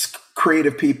eats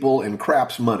creative people and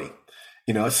craps money,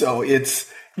 so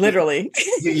it's literally,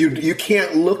 you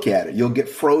can't look at it. You'll get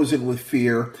frozen with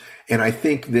fear. And I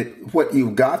think that what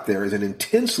you've got there is an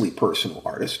intensely personal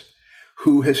artist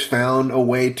who has found a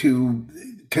way to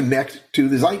connect to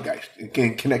the zeitgeist,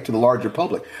 can connect to the larger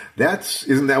public.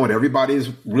 Isn't that what everybody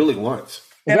really wants?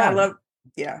 And yeah. I love,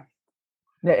 yeah.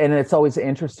 And it's always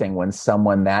interesting when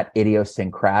someone that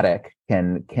idiosyncratic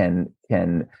can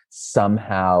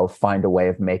somehow find a way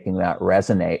of making that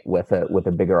resonate with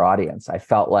a bigger audience. I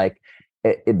felt like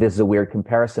this is a weird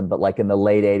comparison, but like in the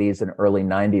late 80s and early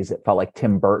 90s, it felt like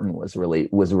Tim Burton was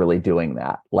really doing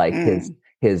that. Like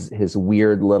his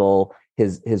weird little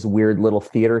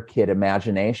theater kid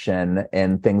imagination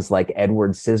and things like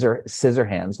Edward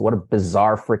Scissorhands, what a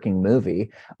bizarre freaking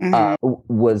movie,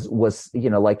 was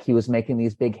like he was making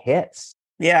these big hits.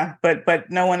 Yeah, but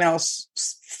no one else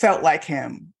felt like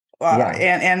him.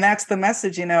 And that's the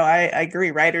message. I agree.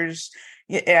 Writers,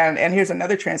 and here's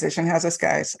another transition. How's this,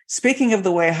 guys? Speaking of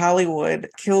the way Hollywood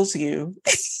kills you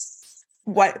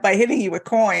by hitting you with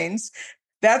coins,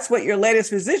 that's what your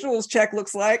latest residuals check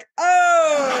looks like.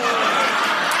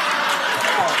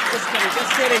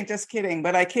 Just kidding.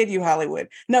 But I kid you, Hollywood.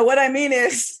 No, what I mean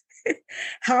is,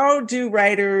 how do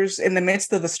writers in the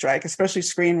midst of the strike, especially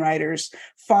screenwriters,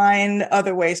 find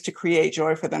other ways to create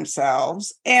joy for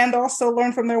themselves and also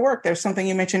learn from their work? There's something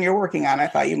you mentioned you're working on. I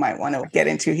thought you might want to get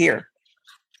into here.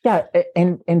 Yeah,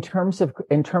 in terms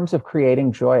of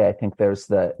creating joy, I think there's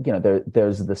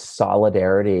the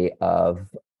solidarity of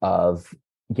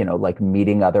like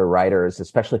meeting other writers,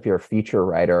 especially if you're a feature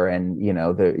writer and,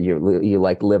 you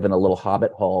like live in a little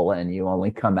hobbit hole and you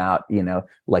only come out,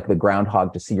 like the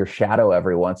groundhog to see your shadow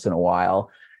every once in a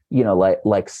while,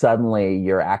 like suddenly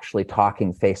you're actually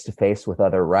talking face to face with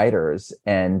other writers.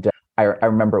 And I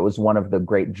remember it was one of the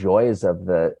great joys of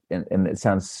and it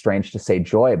sounds strange to say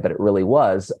joy, but it really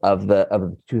was, of the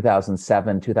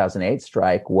 2007, 2008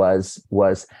 strike was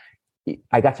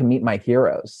I got to meet my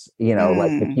heroes,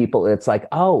 like the people. It's like,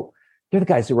 oh, you're the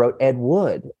guys who wrote Ed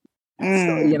Wood.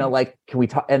 So, like, can we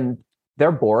talk? And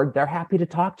they're bored. They're happy to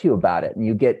talk to you about it. And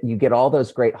you get all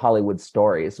those great Hollywood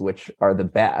stories, which are the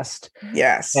best.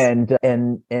 Yes. And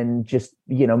just,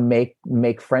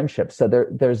 make friendships. So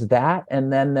there's that.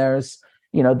 And then there's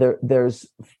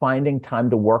finding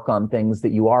time to work on things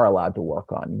that you are allowed to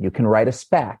work on. You can write a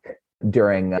spec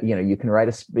during, you can write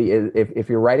if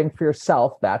you're writing for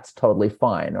yourself, that's totally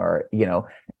fine. Or,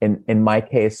 in my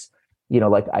case,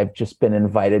 like I've just been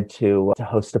invited to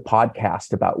host a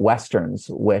podcast about Westerns,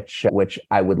 which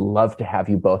I would love to have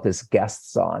you both as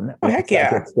guests on. Oh, heck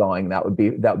yeah. It's going. That would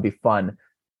be fun.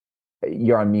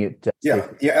 You're on mute. Yeah,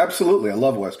 absolutely. I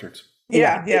love Westerns.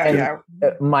 Yeah.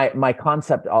 My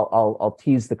concept, I'll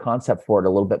tease the concept for it a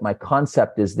little bit. My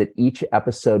concept is that each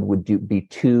episode would be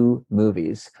two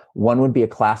movies. One would be a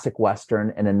classic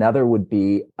Western, and another would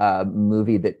be a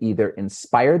movie that either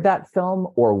inspired that film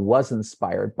or was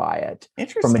inspired by it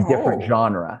from a different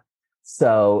genre.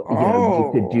 So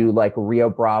you could do like Rio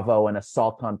Bravo and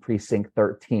Assault on Precinct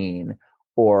 13,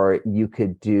 or you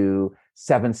could do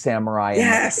Seven Samurai and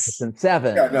Magnificent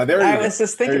Seven. Yeah, no, I was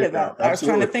just thinking of that. I was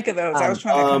trying to think of those. I was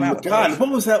trying to come out with God, what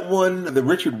was that one? The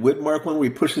Richard Widmark one where he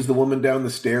pushes the woman down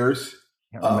the stairs?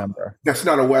 Can't remember. That's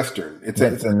not a Western. It's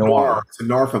a noir. It's a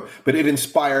noir film. But it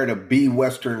inspired a B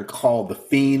Western called The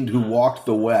Fiend Who Walked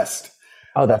the West.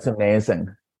 Oh, that's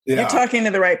amazing. Yeah. You're talking to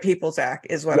the right people, Zach,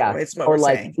 is what or we're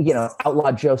like, saying.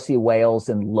 Outlaw Josie Wales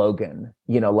and Logan.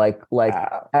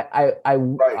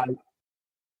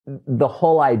 The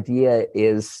whole idea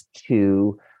is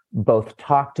to both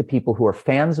talk to people who are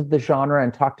fans of the genre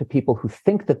and talk to people who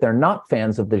think that they're not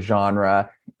fans of the genre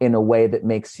in a way that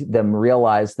makes them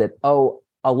realize that, oh,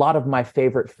 a lot of my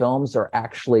favorite films are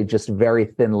actually just very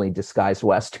thinly disguised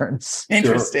Westerns.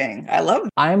 Interesting. I love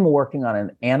it. I'm working on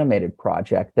an animated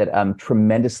project that I'm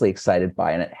tremendously excited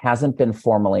by, and it hasn't been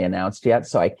formally announced yet,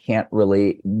 so I can't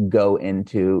really go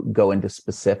into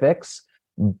specifics,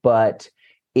 but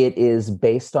it is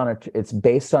based on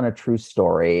a true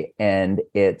story, and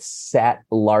it's set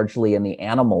largely in the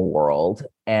animal world,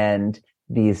 and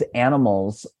these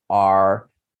animals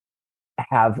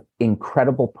have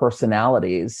incredible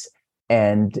personalities,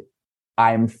 and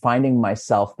I'm finding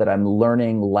myself that I'm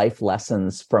learning life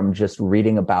lessons from just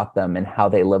reading about them and how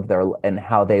they live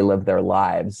their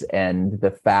lives, and the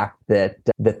fact that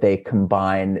they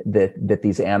combine that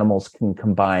these animals can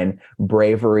combine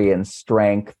bravery and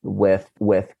strength with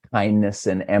kindness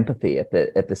and empathy at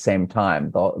the same time.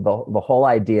 The whole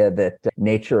idea that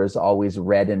nature is always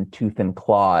red in tooth and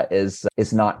claw is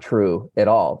not true at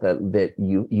all. That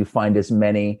you find as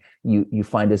many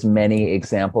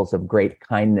examples of great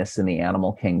kindness in the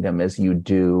animal kingdom as you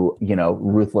do,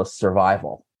 ruthless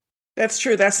survival. That's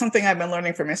true. That's something I've been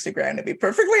learning from Instagram, to be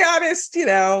perfectly honest,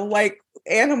 like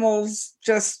animals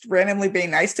just randomly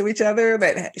being nice to each other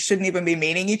that shouldn't even be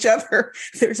meaning each other.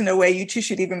 There's no way you two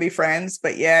should even be friends,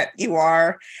 but yet you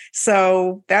are.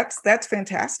 So that's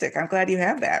fantastic. I'm glad you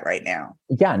have that right now.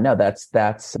 Yeah, no, that's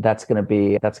going to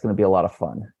be a lot of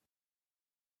fun.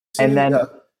 So and then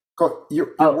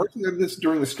you're working on this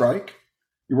during the strike.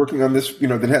 You're working on this,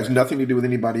 that has nothing to do with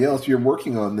anybody else. You're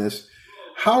working on this.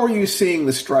 How are you seeing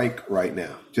the strike right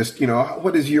now? Just,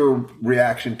 what is your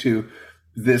reaction to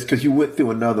this? Because you went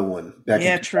through another one back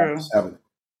in 2007. True.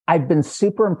 I've been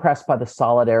super impressed by the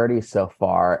solidarity so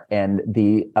far and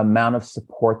the amount of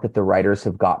support that the writers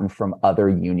have gotten from other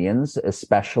unions,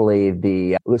 especially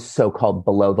the so-called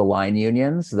below the line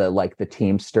unions, the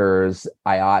Teamsters,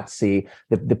 IATSE,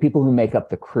 the people who make up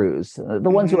the crews, the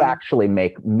ones who actually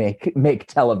make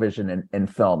television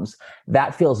and films.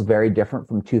 That feels very different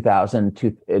from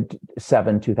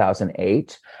 2007,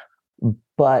 2008.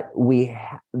 But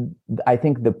I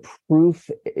think the proof,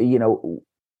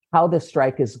 how the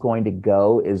strike is going to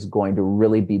go is going to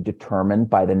really be determined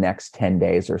by the next 10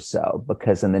 days or so,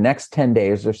 because in the next 10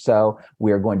 days or so,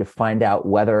 we are going to find out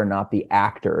whether or not the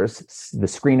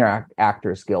Screen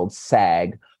Actors Guild,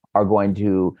 SAG, are going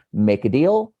to make a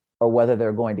deal or whether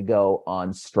they're going to go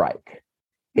on strike.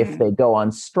 If they go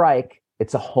on strike,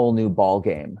 it's a whole new ball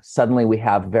game. Suddenly we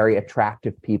have very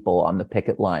attractive people on the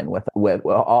picket line with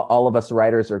all of us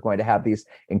writers are going to have these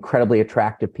incredibly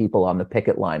attractive people on the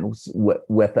picket line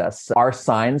with us. Our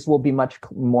signs will be much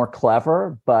more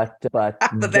clever, but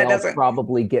they'll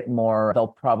probably get more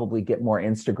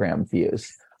Instagram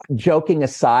views. Joking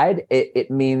aside, it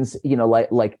means,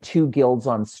 like two guilds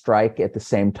on strike at the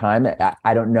same time.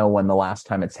 I don't know when the last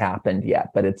time it's happened yet,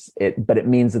 but it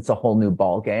means it's a whole new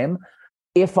ball game.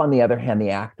 If, on the other hand,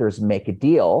 the actors make a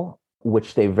deal,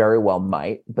 which they very well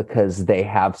might, because they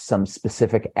have some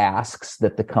specific asks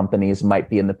that the companies might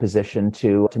be in the position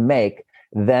to make,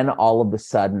 then all of a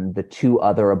sudden the two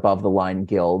other above the line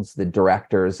guilds, the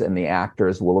directors and the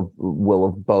actors,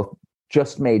 will have both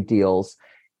just made deals,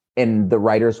 and the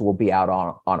writers will be out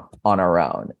on our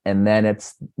own. And then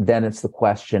it's the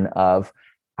question of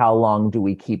how long do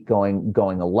we keep going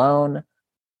alone,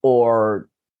 or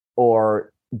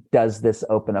does this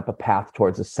open up a path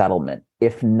towards a settlement?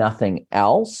 If nothing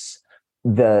else,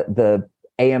 the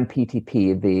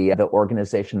AMPTP, the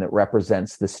organization that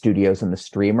represents the studios and the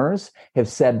streamers, have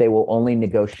said they will only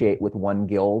negotiate with one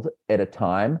guild at a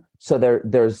time. So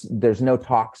there's no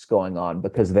talks going on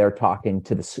because they're talking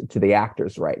to the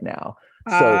actors right now.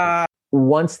 So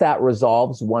once that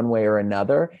resolves one way or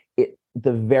another,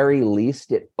 the very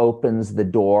least it opens the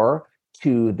door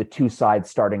to the two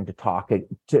sides starting to talk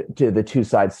again.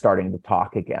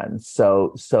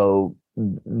 So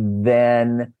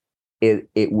then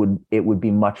it would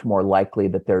be much more likely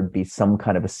that there'd be some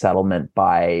kind of a settlement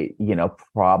by,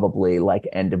 probably like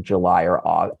end of July or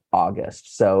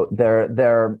August. So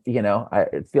they're I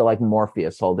feel like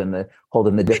Morpheus holding the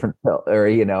different pill,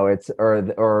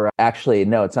 or actually,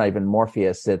 no, it's not even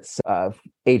Morpheus. It's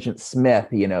Agent Smith,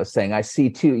 saying, I see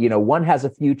two, one has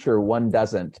a future, one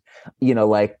doesn't,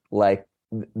 there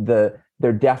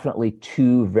are definitely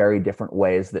two very different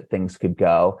ways that things could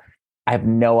go. I have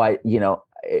no idea,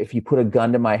 if you put a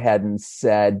gun to my head and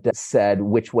said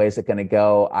which way is it going to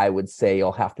go, I would say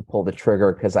you'll have to pull the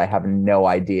trigger because I have no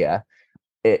idea.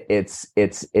 It's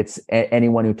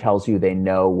anyone who tells you they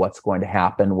know what's going to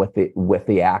happen with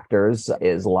the actors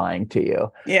is lying to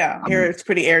you. Yeah, here it's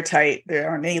pretty airtight. There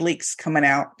aren't any leaks coming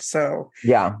out. So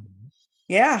yeah.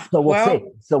 So we'll see.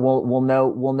 So we'll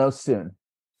know soon.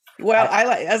 Well,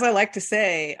 as I like to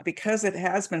say, because it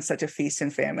has been such a feast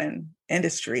and famine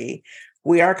industry,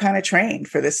 we are kind of trained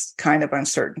for this kind of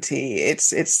uncertainty.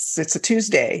 It's a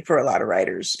Tuesday for a lot of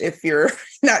writers if you're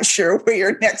not sure where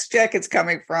your next check is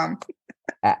coming from.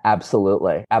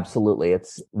 Absolutely.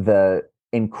 It's the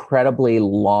incredibly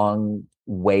long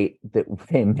wait that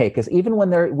they make us, even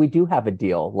when we do have a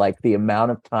deal, like the amount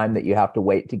of time that you have to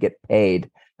wait to get paid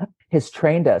has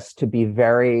trained us to be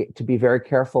very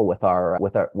careful with our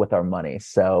money.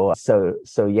 So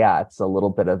yeah, it's a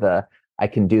little bit of a, I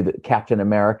can do the Captain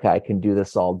America, I can do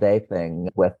this all day thing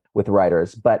with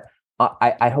writers, but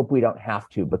I hope we don't have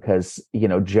to, because,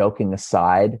 joking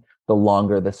aside, the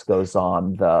longer this goes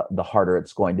on, the harder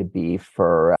it's going to be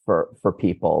for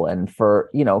people and for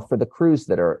the crews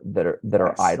that are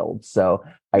Yes. idled. So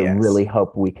I really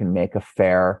hope we can make a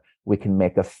fair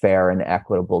and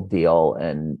equitable deal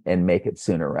and make it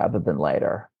sooner rather than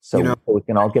later. So we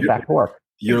can all get back to work.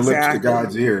 Your Exactly. lips to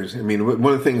God's ears. I mean,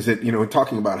 one of the things that,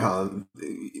 talking about how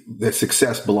the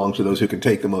success belongs to those who can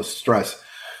take the most stress.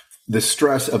 The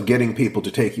stress of getting people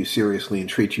to take you seriously and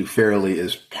treat you fairly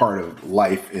is part of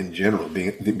life in general,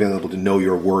 being able to know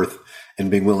your worth and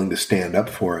being willing to stand up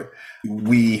for it.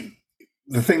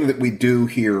 The thing that we do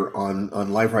here on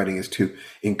Life Writing is to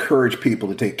encourage people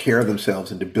to take care of themselves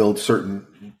and to build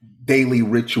certain daily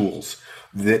rituals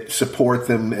that support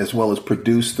them, as well as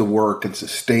produce the work and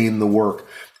sustain the work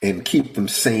and keep them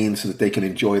sane so that they can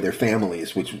enjoy their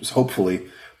families, which is hopefully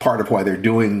part of why they're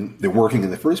working in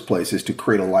the first place, is to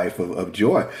create a life of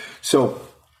joy. So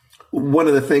one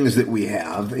of the things that we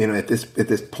have, at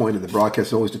this point in the broadcast,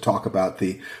 is always to talk about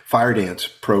the Fire Dance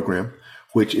program,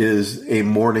 which is a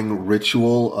morning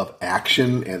ritual of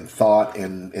action and thought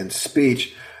and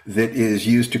speech that is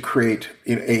used to create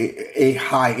a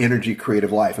high energy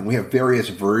creative life. And we have various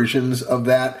versions of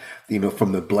that,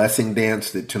 from the blessing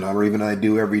dance that Tananarive and I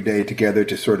do every day together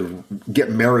to sort of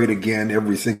get married again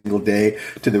every single day,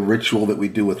 to the ritual that we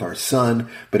do with our son.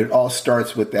 But it all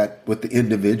starts with the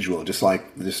individual, just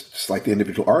like the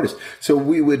individual artist. So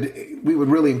we would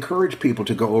really encourage people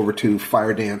to go over to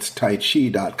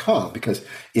firedancetaichi.com, because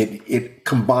it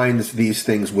combines these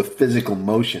things with physical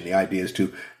motion. The idea is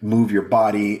to move your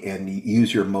body and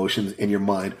use your emotions and your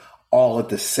mind all at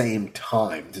the same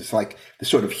time. It's like the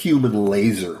sort of human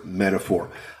laser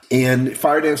metaphor. And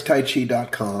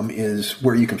firedancetaichi.com is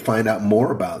where you can find out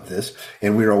more about this.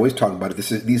 And we're always talking about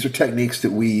it. These are techniques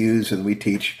that we use and we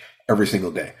teach every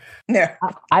single day. Yeah.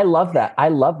 I love that.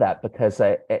 Because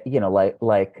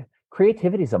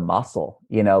creativity is a muscle,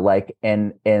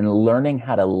 and learning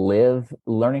how to live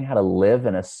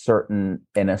in a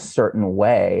certain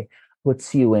way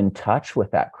puts you in touch with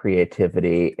that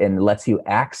creativity and lets you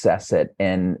access it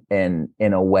in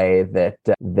a way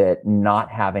that not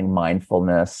having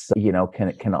mindfulness,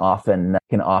 can often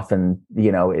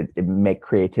it make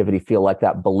creativity feel like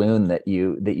that balloon that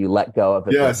you let go of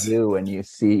Yes. and you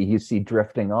see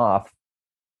drifting off.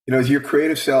 Your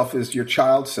creative self is your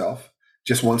child self,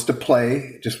 just wants to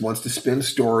play, just wants to spin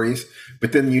stories,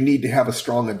 but then you need to have a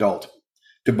strong adult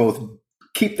to both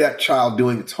keep that child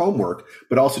doing its homework,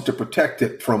 but also to protect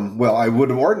it from, well, I would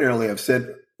have ordinarily have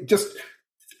said, just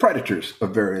predators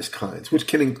of various kinds, which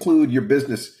can include your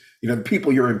business, the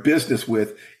people you're in business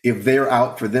with, if they're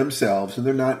out for themselves and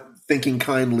they're not thinking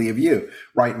kindly of you.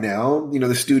 Right now,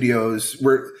 the studios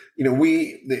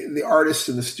the artists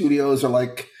in the studios are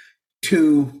like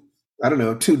two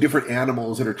different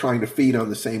animals that are trying to feed on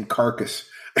the same carcass.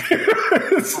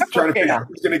 Trying to figure out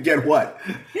who's going to get what.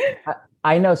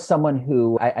 I know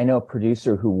I know a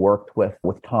producer who worked with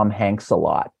Tom Hanks a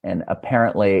lot. And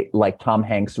apparently, Tom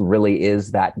Hanks really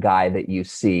is that guy that you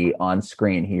see on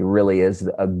screen. He really is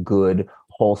a good,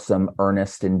 wholesome,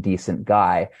 earnest, and decent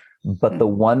guy. But the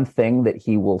one thing that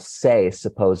he will say,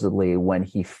 supposedly, when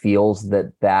he feels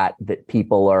that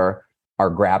people are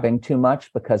grabbing too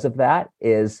much because of that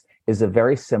is a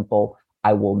very simple,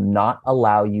 I will not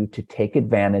allow you to take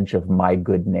advantage of my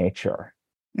good nature.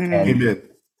 Amen.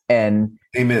 And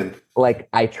amen.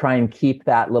 I try and keep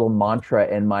that little mantra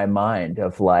in my mind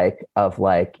of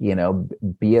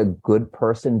be a good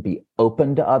person, be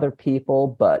open to other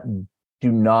people, but do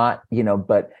not,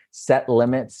 but set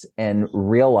limits and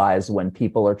realize when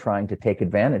people are trying to take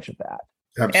advantage of that.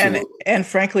 Absolutely. And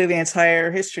frankly, the entire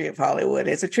history of Hollywood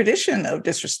is a tradition of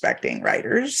disrespecting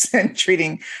writers and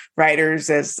treating writers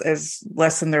as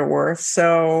less than their worth.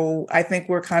 So I think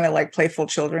we're kind of like playful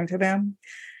children to them.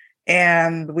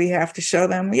 And we have to show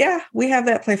them, we have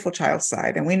that playful child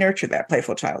side, and we nurture that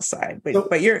playful child side.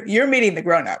 But you're meeting the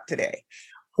grown up today.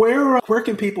 Where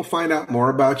can people find out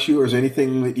more about you, or is there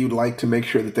anything that you'd like to make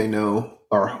sure that they know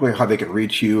or how they can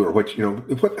reach you, or what your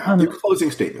closing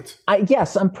statements?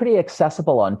 Yes, I'm pretty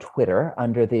accessible on Twitter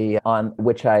on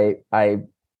which I,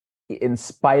 in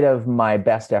spite of my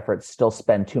best efforts, still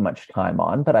spend too much time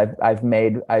on. But I've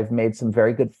made some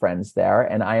very good friends there,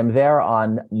 and I am there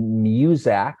on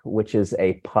Zack, which is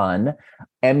a pun,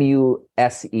 MUSEZACK,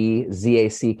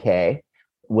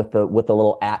 with the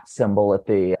little @ symbol at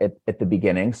the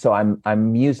beginning. So I'm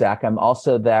Zack. I'm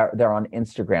also there on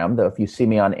Instagram, though if you see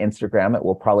me on Instagram, it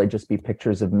will probably just be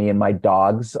pictures of me and my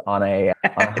dogs on a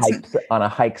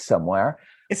hike somewhere.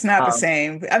 It's not the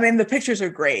same. I mean, the pictures are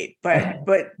great, but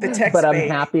the text. But I'm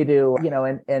happy to,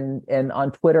 and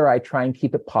on Twitter, I try and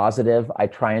keep it positive. I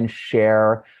try and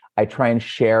share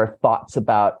thoughts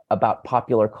about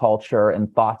popular culture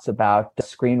and thoughts about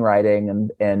screenwriting,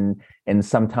 and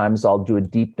sometimes I'll do a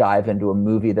deep dive into a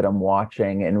movie that I'm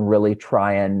watching and really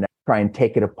try and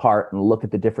take it apart and look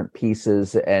at the different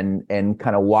pieces and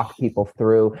kind of walk people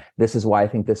through. This is why I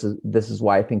think this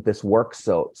works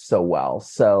so well.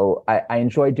 So I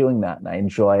enjoy doing that, and I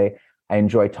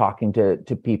enjoy talking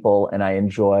to people, and I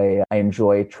enjoy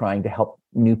trying to help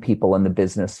new people in the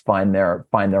business find their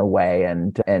way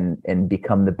and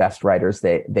become the best writers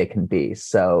they can be.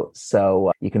 So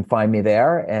you can find me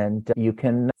there, and you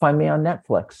can find me on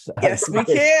Netflix. Yes, we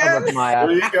can.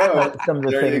 There you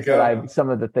go. Some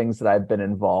of the things that I've been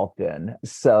involved in.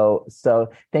 So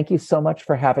thank you so much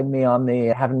for having me on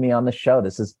the show.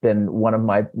 This has been one of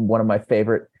my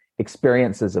favorite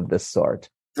experiences of this sort.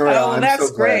 Oh, that's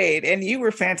so great. And you were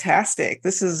fantastic.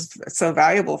 This is so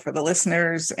valuable for the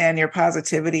listeners, and your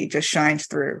positivity just shines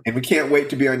through. And we can't wait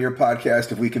to be on your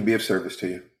podcast if we can be of service to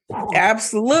you.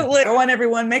 Absolutely. I want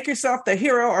everyone, make yourself the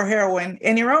hero or heroine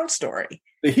in your own story.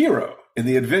 The hero in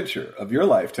the adventure of your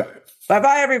lifetime.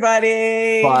 Bye-bye,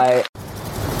 everybody. Bye.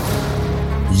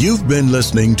 You've been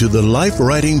listening to the Life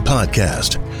Writing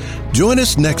Podcast. Join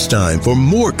us next time for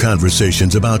more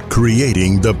conversations about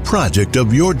creating the project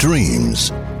of your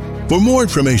dreams. For more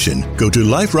information, go to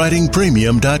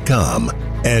lifewritingpremium.com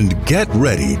and get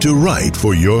ready to write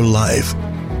for your life.